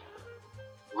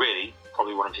 really,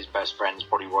 probably one of his best friends,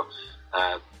 probably what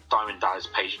Diamond Dallas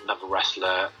Page, another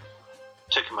wrestler,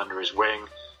 took him under his wing,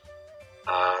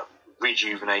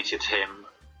 rejuvenated him,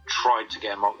 has tried to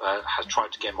get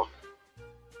him off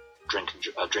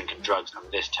drinking drugs,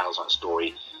 and this tells that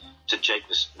story to Jake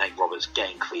the Snake Roberts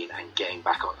getting clean and getting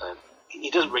back on. He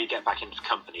doesn't really get back into the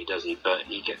company, does he? But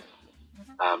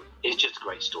it's just a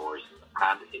great story.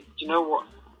 And you know what?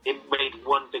 It made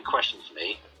one big question for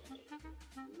me.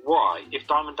 Why, if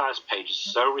Diamond Dallas Page is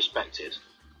so respected,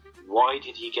 why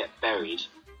did he get buried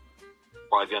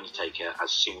by The Undertaker as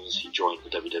soon as he joined the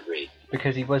WWE?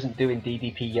 Because he wasn't doing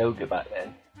DDP yoga back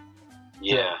then.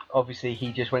 Yeah. So obviously,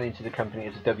 he just went into the company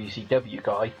as a WCW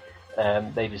guy.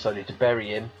 They decided to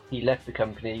bury him. He left the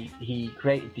company. He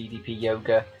created DDP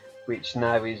yoga, which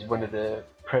now is one of the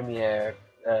premier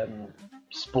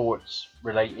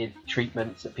sports-related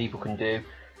treatments that people can do.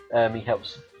 He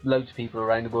helps loads of people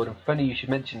around the world. And funny you should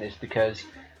mention this, because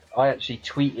I actually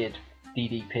tweeted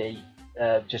DDP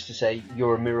just to say,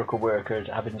 you're a miracle worker,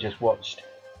 having just watched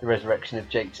The Resurrection of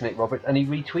Jake Snake Roberts, and he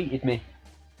retweeted me.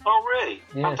 Oh, really?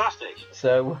 Yeah. Fantastic.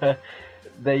 So,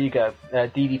 there you go.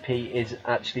 DDP is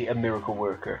actually a miracle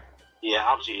worker. Yeah,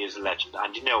 absolutely is a legend.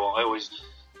 And you know what,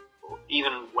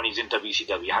 even when he's in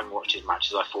WCW, having watched his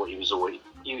matches, I thought he was always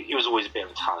a bit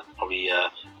of a talent, probably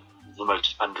the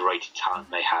most underrated talent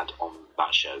they had on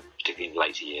that show, particularly in the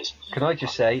later years. Can I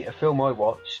just say, a film I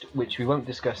watched, which we won't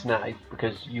discuss now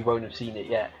because you won't have seen it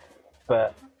yet,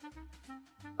 but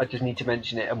I just need to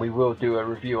mention it, and we will do a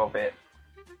review of it.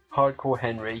 Hardcore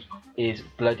Henry is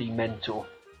bloody mental.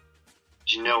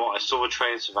 Do you know what? I saw a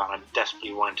trailer for that and I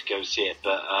desperately wanted to go see it,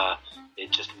 but it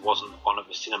just wasn't on at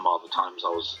the cinema at the times I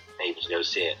was able to go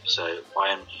see it. So I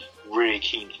am really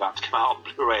keen for that to come out on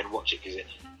Blu-ray and watch it, because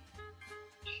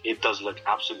it does look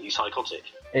absolutely psychotic.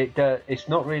 It's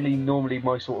not really normally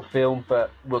my sort of film,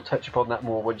 but we'll touch upon that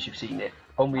more once you've seen it.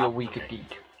 On your Week of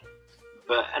Geek.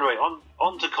 But anyway,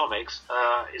 on to comics.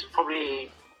 It's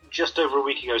probably just over a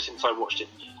week ago since I watched it.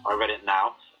 I read it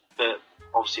now, but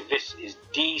obviously this is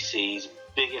DC's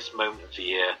biggest moment of the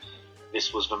year.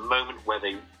 This was the moment where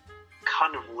they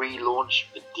kind of relaunched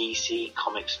the DC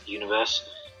Comics universe.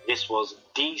 This was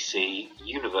DC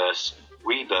Universe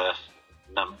Rebirth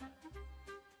number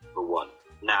 1.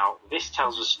 Now, this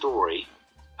tells a story.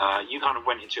 You kind of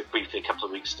went into it briefly a couple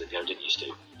of weeks ago, didn't you,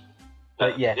 Stu?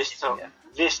 Yes.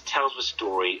 This tells the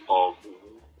story of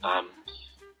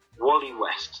Wally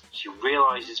West. He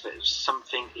realises that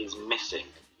something is missing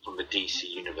from the DC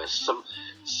universe.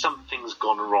 Something's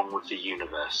gone wrong with the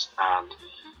universe, and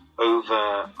over,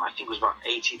 I think it was about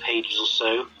 80 pages or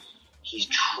so, he's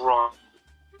trying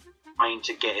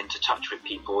to get into touch with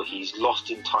people. He's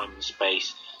lost in time and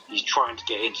space. He's trying to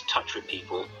get into touch with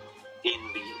people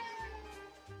in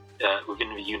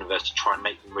within the universe to try and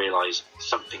make them realise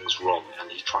something's wrong,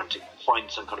 and he's trying to find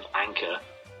some kind of anchor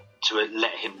to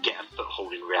let him get a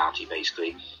foothold in reality,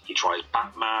 basically. He tries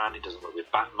Batman, it doesn't work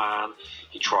with Batman.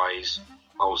 He tries,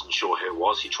 I wasn't sure who it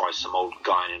was, he tries some old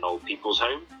guy in an old people's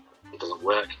home, it doesn't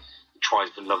work. He tries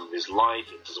the love of his life,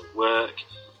 it doesn't work.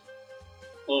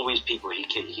 All these people he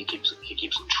keeps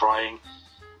on trying,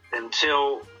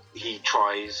 until he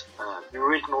tries the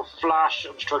original Flash.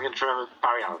 I'm struggling to remember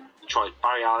Barry Allen. He tries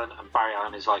Barry Allen, and Barry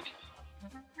Allen is like,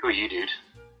 who are you, dude?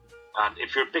 And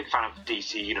if you're a big fan of the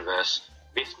DC Universe,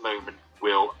 this moment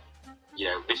will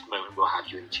have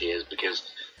you in tears,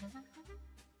 because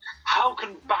how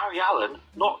can Barry Allen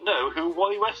not know who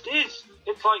Wally West is?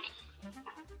 It's like,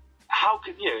 how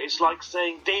can you? It's like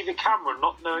saying David Cameron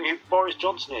not knowing who Boris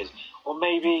Johnson is, or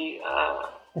maybe.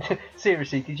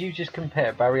 Seriously, did you just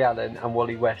compare Barry Allen and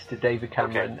Wally West to David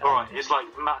Cameron? Okay, all right.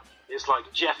 It's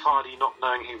like Jeff Hardy not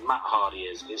knowing who Matt Hardy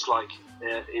is. It's like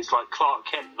Clark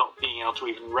Kent not being able to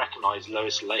even recognise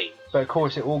Lois Lane. But of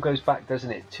course, it all goes back,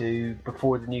 doesn't it, to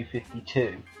before the New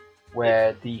 52,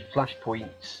 where the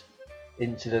Flashpoints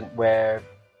incident where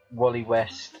Wally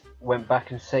West went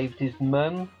back and saved his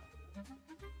mum,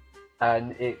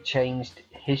 and it changed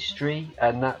history,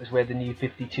 and that was where the New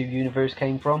 52 universe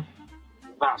came from.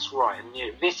 That's right, and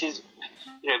this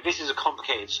is a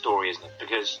complicated story, isn't it?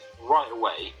 Because right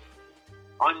away,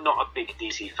 I'm not a big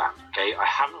DC fan. Okay, I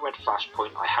haven't read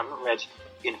Flashpoint, I haven't read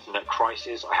Infinite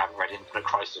Crisis, I haven't read Infinite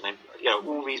Crisis, and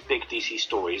all these big DC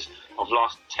stories of the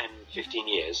last 10, 15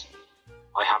 years.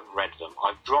 I haven't read them.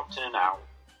 I've dropped in and out.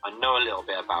 I know a little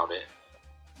bit about it.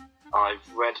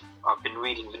 I've been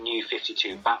reading the New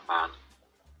 52 Batman,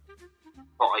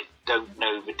 but I don't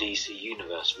know the DC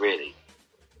universe really.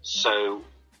 So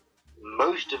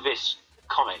most of this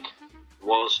comic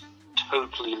was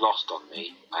totally lost on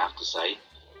me, I have to say.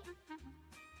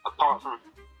 Apart from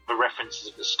the references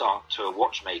at the start to a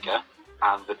watchmaker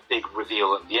and the big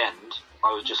reveal at the end,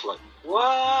 I was just like,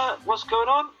 what? What's going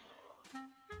on?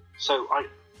 So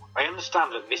I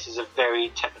understand that this is a very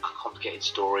technical, complicated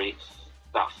story,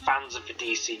 that fans of the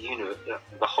DC universe,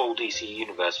 the whole DC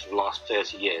universe for the last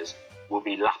 30 years will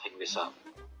be lapping this up.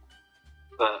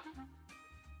 But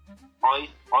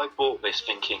I bought this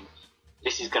thinking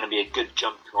this is going to be a good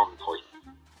jumping on point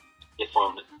if I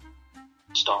want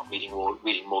to start reading more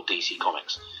DC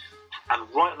comics. And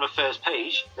right on the first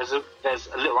page, there's a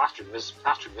little asterisk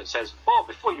that says, "Oh,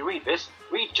 before you read this,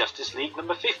 read Justice League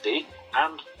number 50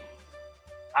 and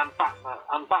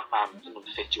Batman number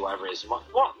 50, whatever it is." I'm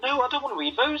like, what? No, I don't want to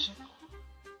read those.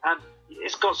 And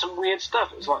it's got some weird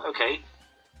stuff. It's like, okay,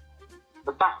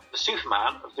 the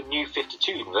Superman of the New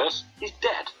 52 universe is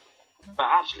dead. But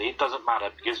actually, it doesn't matter,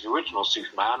 because the original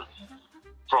Superman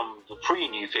from the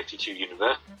pre-New 52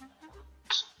 universe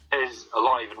is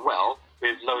alive and well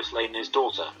with Lois Lane and his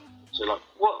daughter. So, like,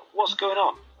 what's going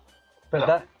on?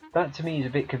 But that to me is a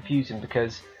bit confusing,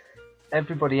 because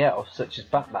everybody else, such as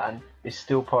Batman, is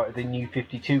still part of the New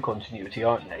 52 continuity,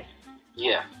 aren't they?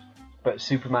 Yeah. But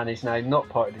Superman is now not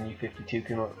part of the New 52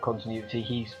 continuity,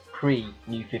 he's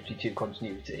pre-New 52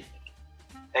 continuity.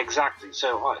 Exactly,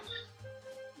 so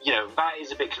that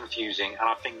is a bit confusing, and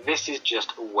I think this is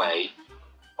just a way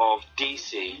of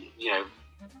DC,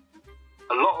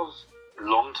 a lot of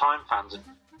long-time fans of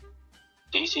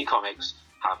DC Comics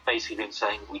have basically been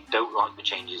saying, we don't like the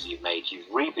changes you've made, you've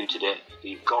rebooted it,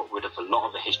 you've got rid of a lot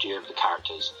of the history of the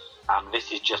characters, and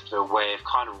this is just a way of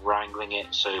kind of wrangling it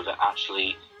so that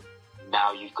actually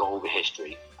now you've got all the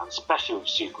history. And especially with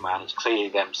Superman, it's clearly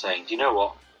them saying, do you know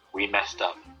what, we messed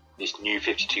up, this New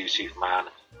 52 Superman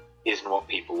isn't what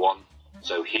people want,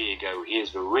 so here you go,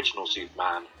 here's the original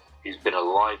Superman who's been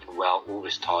alive and well all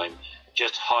this time,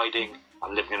 just hiding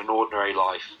and living an ordinary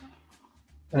life.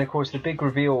 And of course the big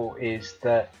reveal is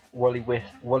that Wally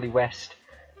West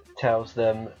tells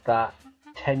them that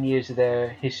 10 years of their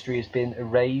history has been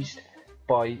erased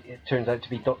by, it turns out to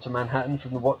be Dr. Manhattan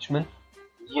from the Watchmen.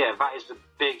 Yeah, that is the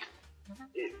big...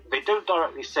 They don't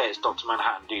directly say it's Dr.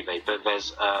 Manhattan, do they? But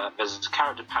there's a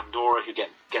character, Pandora, who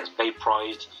gets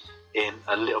vaporized in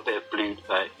a little bit of blue,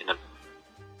 in a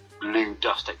blue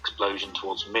dust explosion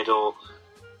towards the middle,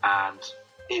 and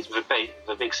it's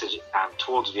the big scene. And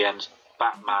towards the end,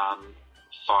 Batman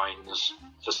finds,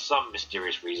 for some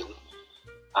mysterious reason,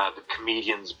 the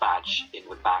comedian's badge in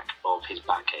the back of his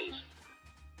Batcave.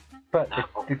 But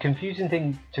the confusing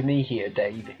thing to me here,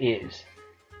 Dave, is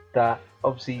that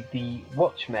obviously the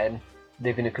Watchmen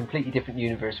live in a completely different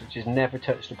universe which is never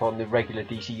touched upon the regular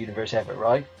DC universe ever,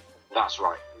 right? That's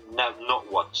right. No, not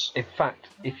once. In fact,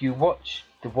 if you watch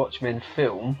the Watchmen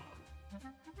film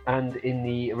and in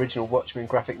the original Watchmen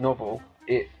graphic novel,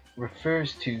 it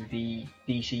refers to the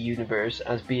DC universe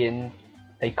as being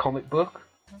a comic book.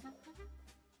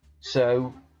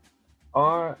 So,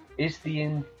 is the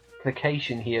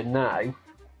implication here now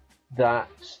that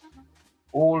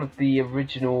all of the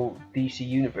original DC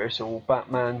universe, or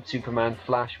Batman, Superman,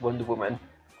 Flash, Wonder Woman,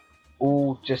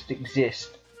 all just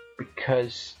exist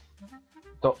because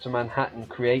Dr. Manhattan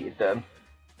created them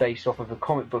based off of a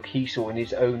comic book he saw in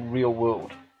his own real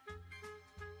world?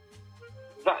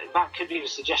 That could be the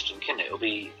suggestion, couldn't it? It'll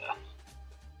be...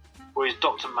 or is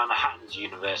Dr. Manhattan's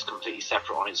universe completely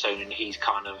separate on its own, and he's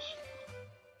kind of...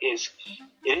 It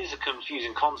is a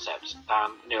confusing concept,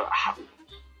 and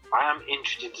I am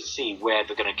interested to see where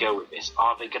they're going to go with this.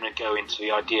 Are they going to go into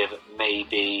the idea that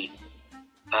maybe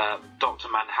Dr.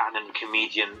 Manhattan and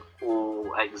Comedian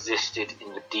all existed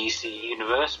in the DC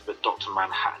universe, but Dr.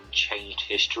 Manhattan changed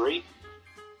history?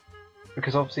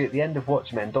 Because obviously at the end of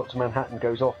Watchmen, Dr. Manhattan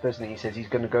goes off, doesn't he? He says he's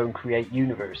going to go and create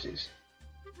universes.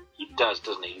 He does,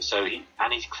 doesn't he?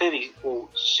 And he's clearly all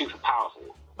super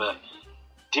powerful. But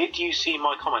did you see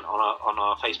my comment on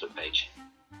our Facebook page?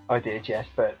 I did, yes,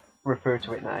 but refer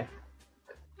to it now.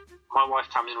 My wife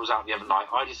Tamsin was out the other night.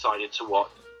 I decided to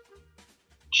watch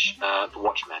the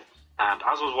Watchmen. And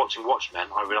as I was watching Watchmen,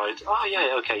 I realised,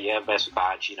 there's the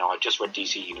badge. I just read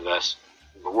DC Universe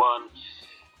 #1.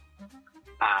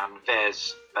 And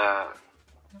there's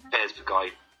the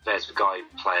guy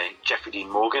playing Jeffrey Dean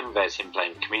Morgan. There's him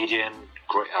playing Comedian.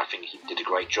 Great, I think he did a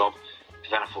great job. But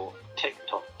then I thought, tick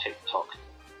tock.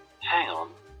 Hang on.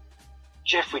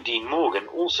 Jeffrey Dean Morgan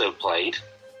also played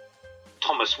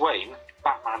Thomas Wayne,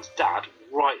 Batman's dad,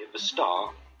 right at the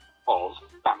start of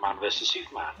Batman vs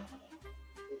Superman.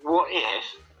 What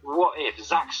if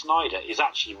Zack Snyder is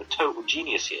actually the total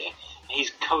genius here? He's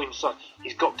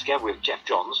got together with Jeff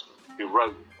Johns, who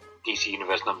wrote DC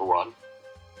Universe #1,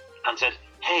 and said,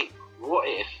 hey, what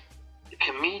if the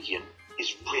Comedian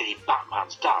is really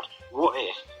Batman's dad? What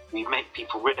if we make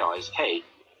people realise, hey,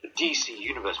 the DC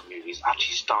Universe movies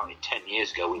actually started 10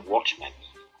 years ago with Watchmen,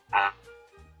 and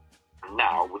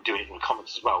now we're doing it in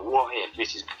comics as well. What if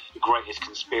this is the greatest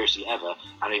conspiracy ever,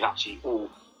 and they've actually all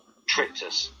tricked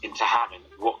us into having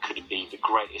what could be the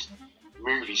greatest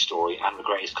movie story and the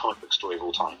greatest comic book story of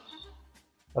all time?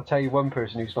 I'll tell you one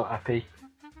person who's not happy.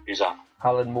 Who's that?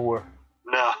 Alan Moore.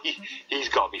 No, he's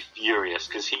got to be furious,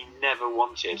 because he never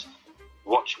wanted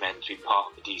Watchmen to be part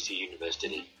of the DC Universe,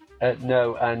 did he?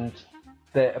 No, and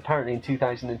apparently in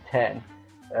 2010,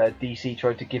 DC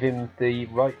tried to give him the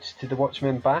rights to the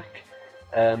Watchmen back,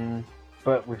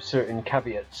 but with certain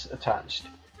caveats attached,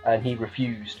 and he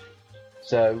refused.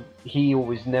 So he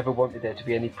always never wanted there to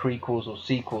be any prequels or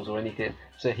sequels or anything,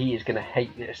 so he is going to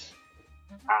hate this.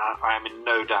 I am in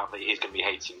no doubt that he's going to be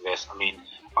hating this. I mean,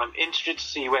 I'm interested to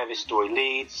see where this story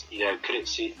leads. Could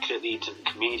it lead to the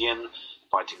Comedian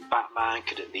fighting Batman?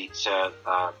 Could it lead to...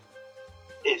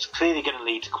 it's clearly going to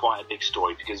lead to quite a big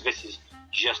story, because this is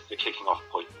just the kicking off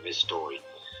point of this story.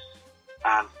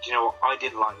 And, you know what? I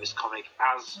didn't like this comic,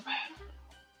 as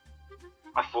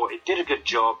I thought it did a good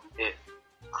job.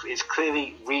 It's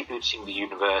clearly rebooting the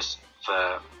universe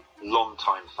for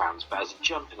long-time fans, but as a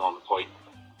jumping on point,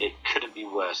 it couldn't be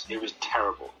worse. It was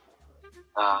terrible.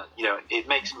 It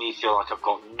makes me feel like I've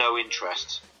got no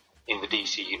interest in the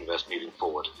DC universe moving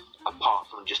forward, apart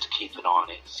from just to keep an eye on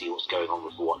it, to see what's going on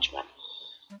with the Watchmen.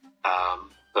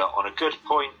 But on a good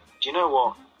point, do you know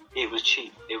what? It was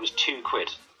cheap. It was £2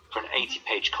 for an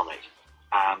 80-page comic,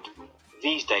 and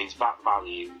these days that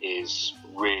value is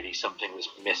really something that's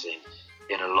missing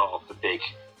in a lot of the big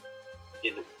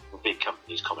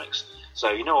companies' comics.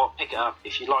 So you know what? Pick it up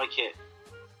if you like it.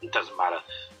 It doesn't matter,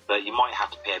 but you might have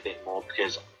to pay a bit more,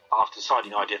 because after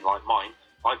deciding I didn't like mine,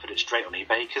 I put it straight on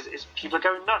eBay, because people are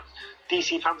going nuts.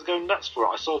 DC fans are going nuts for it.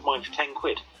 I sold mine for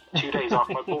 £10 2 days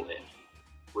after I bought it,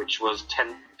 which was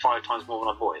 5 times more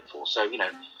than I bought it for. So,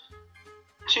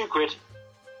 £2,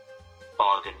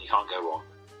 bargain, you can't go wrong.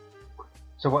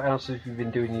 So what else have you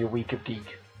been doing in your week of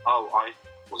geek? Oh, I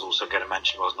was also going to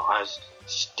mention, wasn't I, as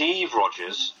Steve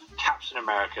Rogers, Captain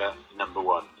America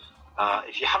 #1.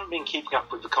 If you haven't been keeping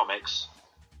up with the comics,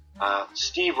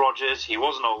 Steve Rogers, he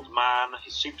was an old man,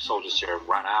 his super soldier serum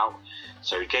ran out,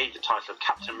 so he gave the title of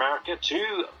Captain America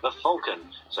to the Falcon.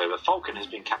 So the Falcon has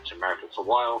been Captain America for a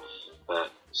while,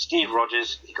 but Steve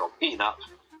Rogers, he got beaten up,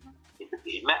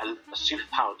 he met a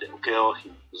super-powered little girl,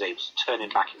 he was able to turn him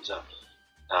back into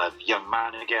a young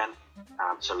man again,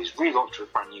 and so he's relaunched with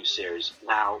a brand new series.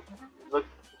 Now, the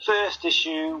first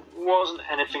issue wasn't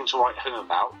anything to write home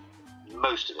about,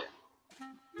 most of it,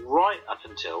 right up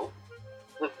until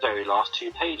the very last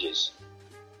 2 pages.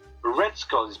 Red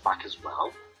Skull is back as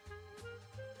well.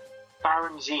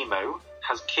 Baron Zemo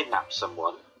has kidnapped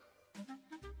someone,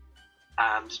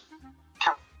 and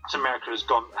Captain America has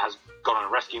gone on a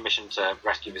rescue mission to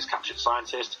rescue this captured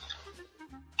scientist.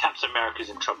 Captain America is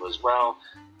in trouble as well.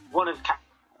 One of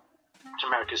Captain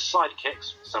America's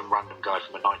sidekicks, some random guy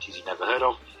from the 90s he never heard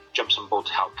of, jumps on board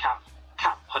to help Cap.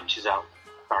 Cap punches out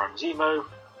Baron Zemo.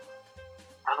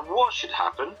 And what should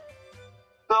happen?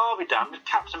 But I'll be damned if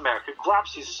Captain America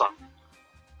grabs his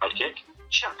sidekick,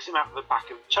 chucks him out the back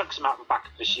of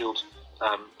the Shield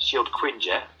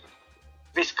Quinjet.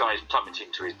 This guy is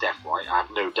plummeting to his death, right? I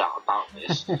have no doubt about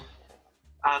this.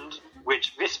 And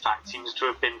which this fact seems to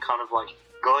have been kind of like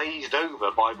glazed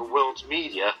over by the world's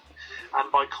media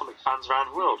and by comic fans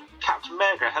around the world. Captain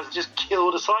America has just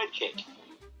killed a sidekick.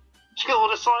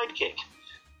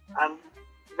 And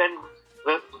then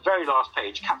the very last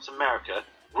page, Captain America,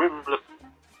 grim look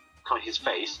on his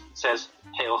face, says,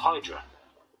 "Hail Hydra."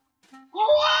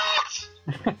 What?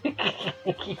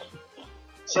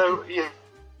 So, yeah.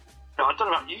 I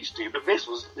don't know about you, Stu, but this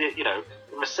was,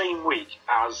 in the same week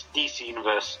as DC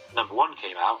Universe #1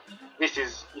 came out. This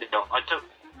is, I don't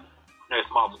know if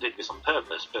Marvel did this on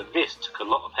purpose, but this took a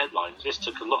lot of headlines. This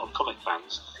took a lot of comic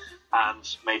fans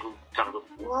and made them kind of go,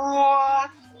 "What?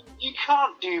 You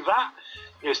can't do that."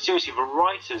 Seriously, the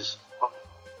writers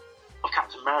of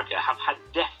Captain America have had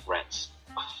death threats.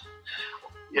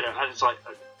 And it's like,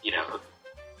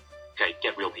 okay,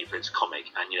 get real people, it's a comic,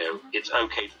 and it's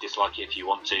okay to dislike it if you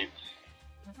want to,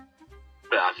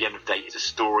 but at the end of the day it's a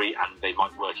story, and they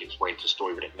might work its way into a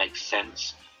story but it makes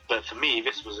sense. But for me,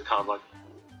 this was a kind of like,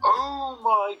 oh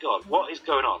my god, what is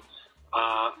going on?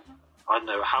 I don't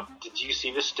know, how did you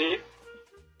see this, Stu?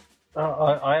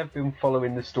 I have been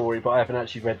following the story, but I haven't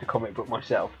actually read the comic book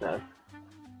myself, no.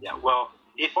 Yeah, well,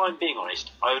 if I'm being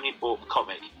honest, I only bought the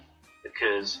comic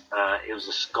because it was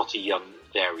a Scotty Young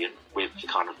variant with the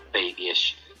kind of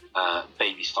babyish,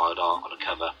 baby-styled art on a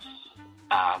cover,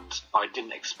 and I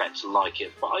didn't expect to like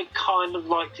it, but I kind of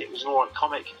liked it. It was an alright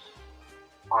comic.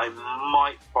 I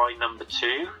might buy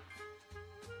 #2,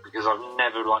 because I've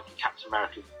never liked Captain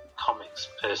America comics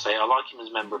per se. I like him as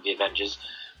a member of the Avengers,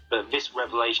 but this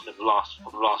revelation of the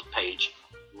last page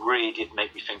really did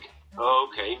make me think,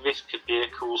 okay, this could be a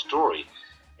cool story.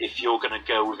 If you're going to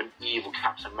go with an evil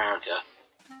Captain America,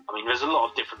 I mean, there's a lot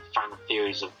of different fan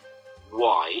theories of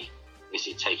why this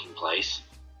is taking place.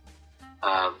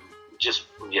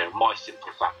 My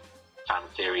simple fan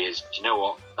theory is, do you know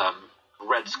what?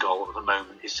 Red Skull at the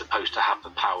moment is supposed to have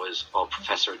the powers of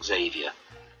Professor Xavier,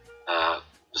 the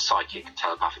psychic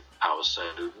telepathic powers, so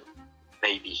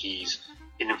maybe he's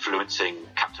influencing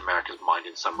Captain America's mind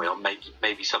in some way, or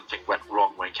maybe something went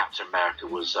wrong when Captain America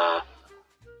was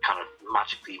kind of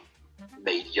magically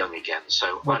made young again.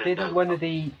 So well, I don't know.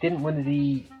 Didn't one of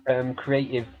the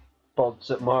creative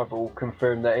bods at Marvel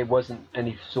confirm that it wasn't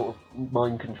any sort of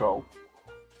mind control?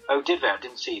 Oh, did they? I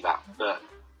didn't see that, but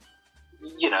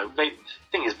the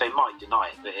thing is, they might deny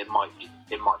it, but it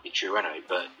might be true anyway.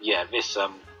 But yeah, this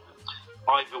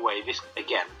either way, this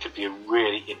again could be a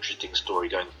really interesting story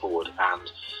going forward.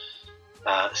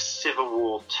 And Civil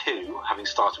War 2, having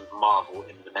started with Marvel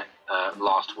in the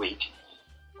last week,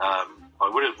 I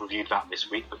would have reviewed that this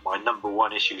week, but my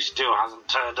 #1 issue still hasn't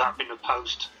turned up in the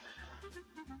post.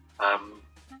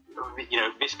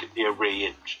 This could be a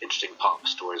really interesting part of the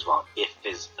story as well, if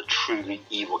there's a truly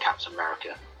evil Captain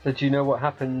America. So do you know what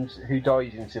happens, who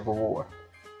dies in Civil War?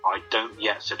 I don't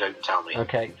yet, so don't tell me.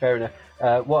 Okay, fair enough.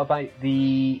 What about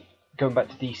going back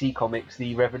to DC Comics,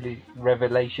 the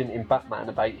revelation in Batman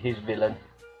about his villain?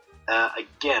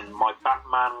 Again, my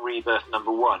Batman Rebirth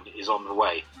 #1 is on the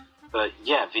way. But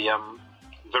yeah,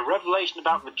 the revelation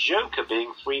about the Joker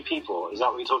being 3 people, is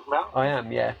that what you're talking about? I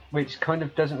am, yeah. Which kind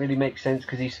of doesn't really make sense,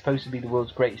 because he's supposed to be the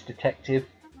world's greatest detective.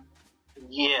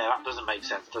 Yeah, that doesn't make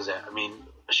sense, does it? I mean,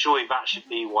 surely that should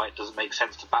be why it doesn't make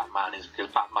sense to Batman, is because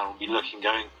Batman will be looking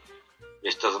going,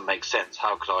 this doesn't make sense,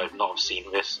 how could I not have seen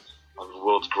this? I'm the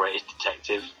world's greatest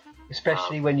detective.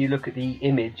 Especially when you look at the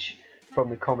image from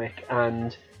the comic,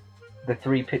 and the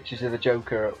 3 pictures of the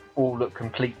Joker all look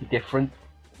completely different.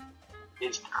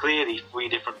 It's clearly 3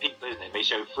 different people, isn't it? They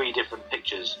show 3 different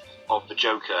pictures of the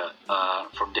Joker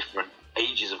from different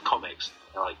ages of comics.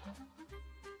 Like,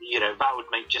 that would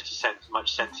make just as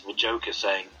much sense of the Joker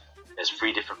saying there's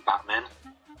 3 different Batmen,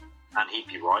 and he'd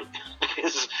be right,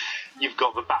 because you've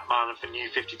got the Batman of the New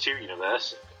 52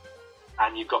 universe,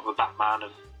 and you've got the Batman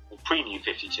of the pre-New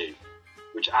 52,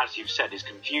 which, as you've said, is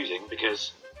confusing,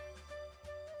 because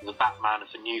the Batman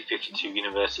of the New 52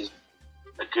 universe is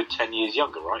a good 10 years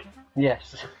younger, right?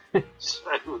 Yes. So,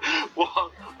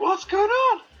 what's going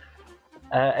on?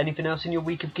 Anything else in your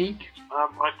week of geek?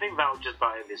 I think that was just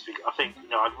about it this week. I think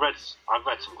I've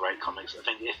read some great comics. I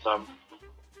think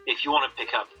if you want to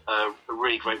pick up a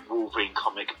really great Wolverine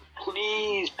comic,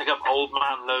 please pick up Old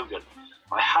Man Logan.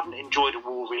 I hadn't enjoyed a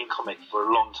Wolverine comic for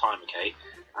a long time, okay?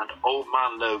 And Old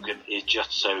Man Logan is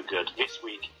just so good. This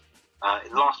week,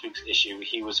 in last week's issue,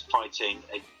 he was fighting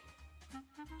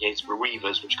against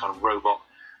Reavers, which kind of robot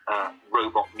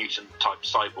mutant type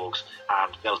cyborgs,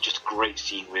 and there was just a great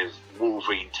scene with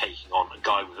Wolverine taking on a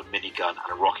guy with a minigun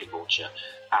and a rocket launcher.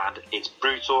 And it's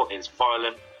brutal, it's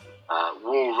violent.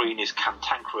 Wolverine is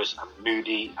cantankerous and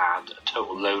moody and a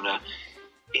total loner.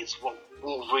 It's what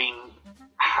Wolverine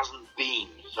hasn't been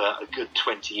for a good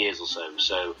 20 years or so.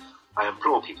 So I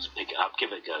implore people to pick it up,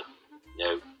 give it a go. You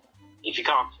know, if you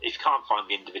can't find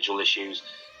the individual issues,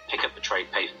 pick up the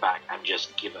trade paperback and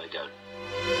just give it a go.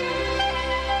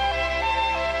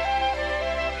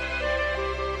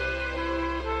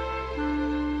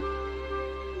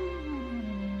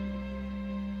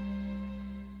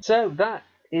 So that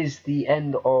is the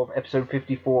end of episode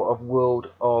 54 of World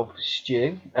of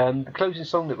Stu. The closing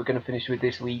song that we're going to finish with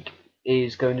this week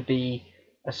is going to be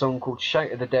a song called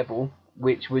Shout of the Devil,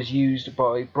 which was used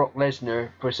by Brock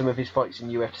Lesnar for some of his fights in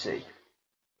UFC.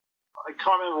 I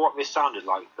can't remember what this sounded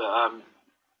like, but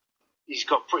he's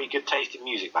got pretty good taste in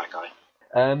music, that guy.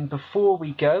 Before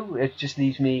we go, it just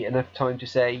leaves me enough time to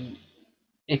say,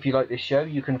 if you like this show,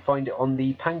 you can find it on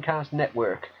the Pancast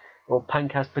Network, or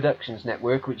Pancast Productions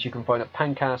Network, which you can find at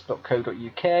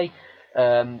pancast.co.uk.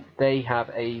 They have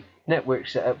a network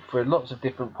set up for lots of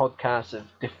different podcasts of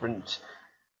different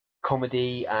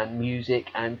comedy and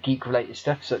music and geek related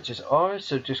stuff such as ours,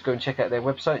 so just go and check out their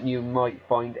website and you might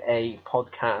find a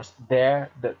podcast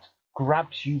there that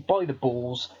grabs you by the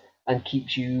balls and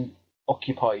keeps you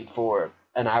occupied for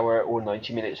an hour or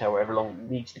 90 minutes, however long it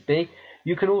needs to be.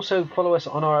 You can also follow us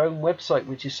on our own website,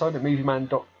 which is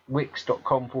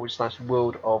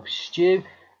silentmovieman.wix.com/World of Stu,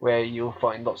 where you'll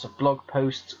find lots of blog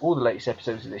posts, all the latest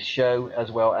episodes of this show,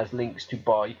 as well as links to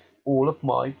buy all of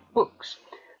my books.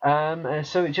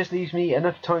 So it just leaves me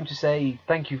enough time to say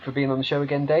thank you for being on the show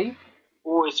again, Dave.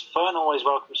 Always fun, always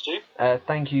welcome, Stu.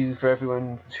 Thank you for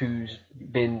everyone who's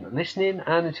been listening,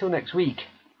 and until next week,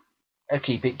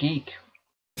 keep it geek.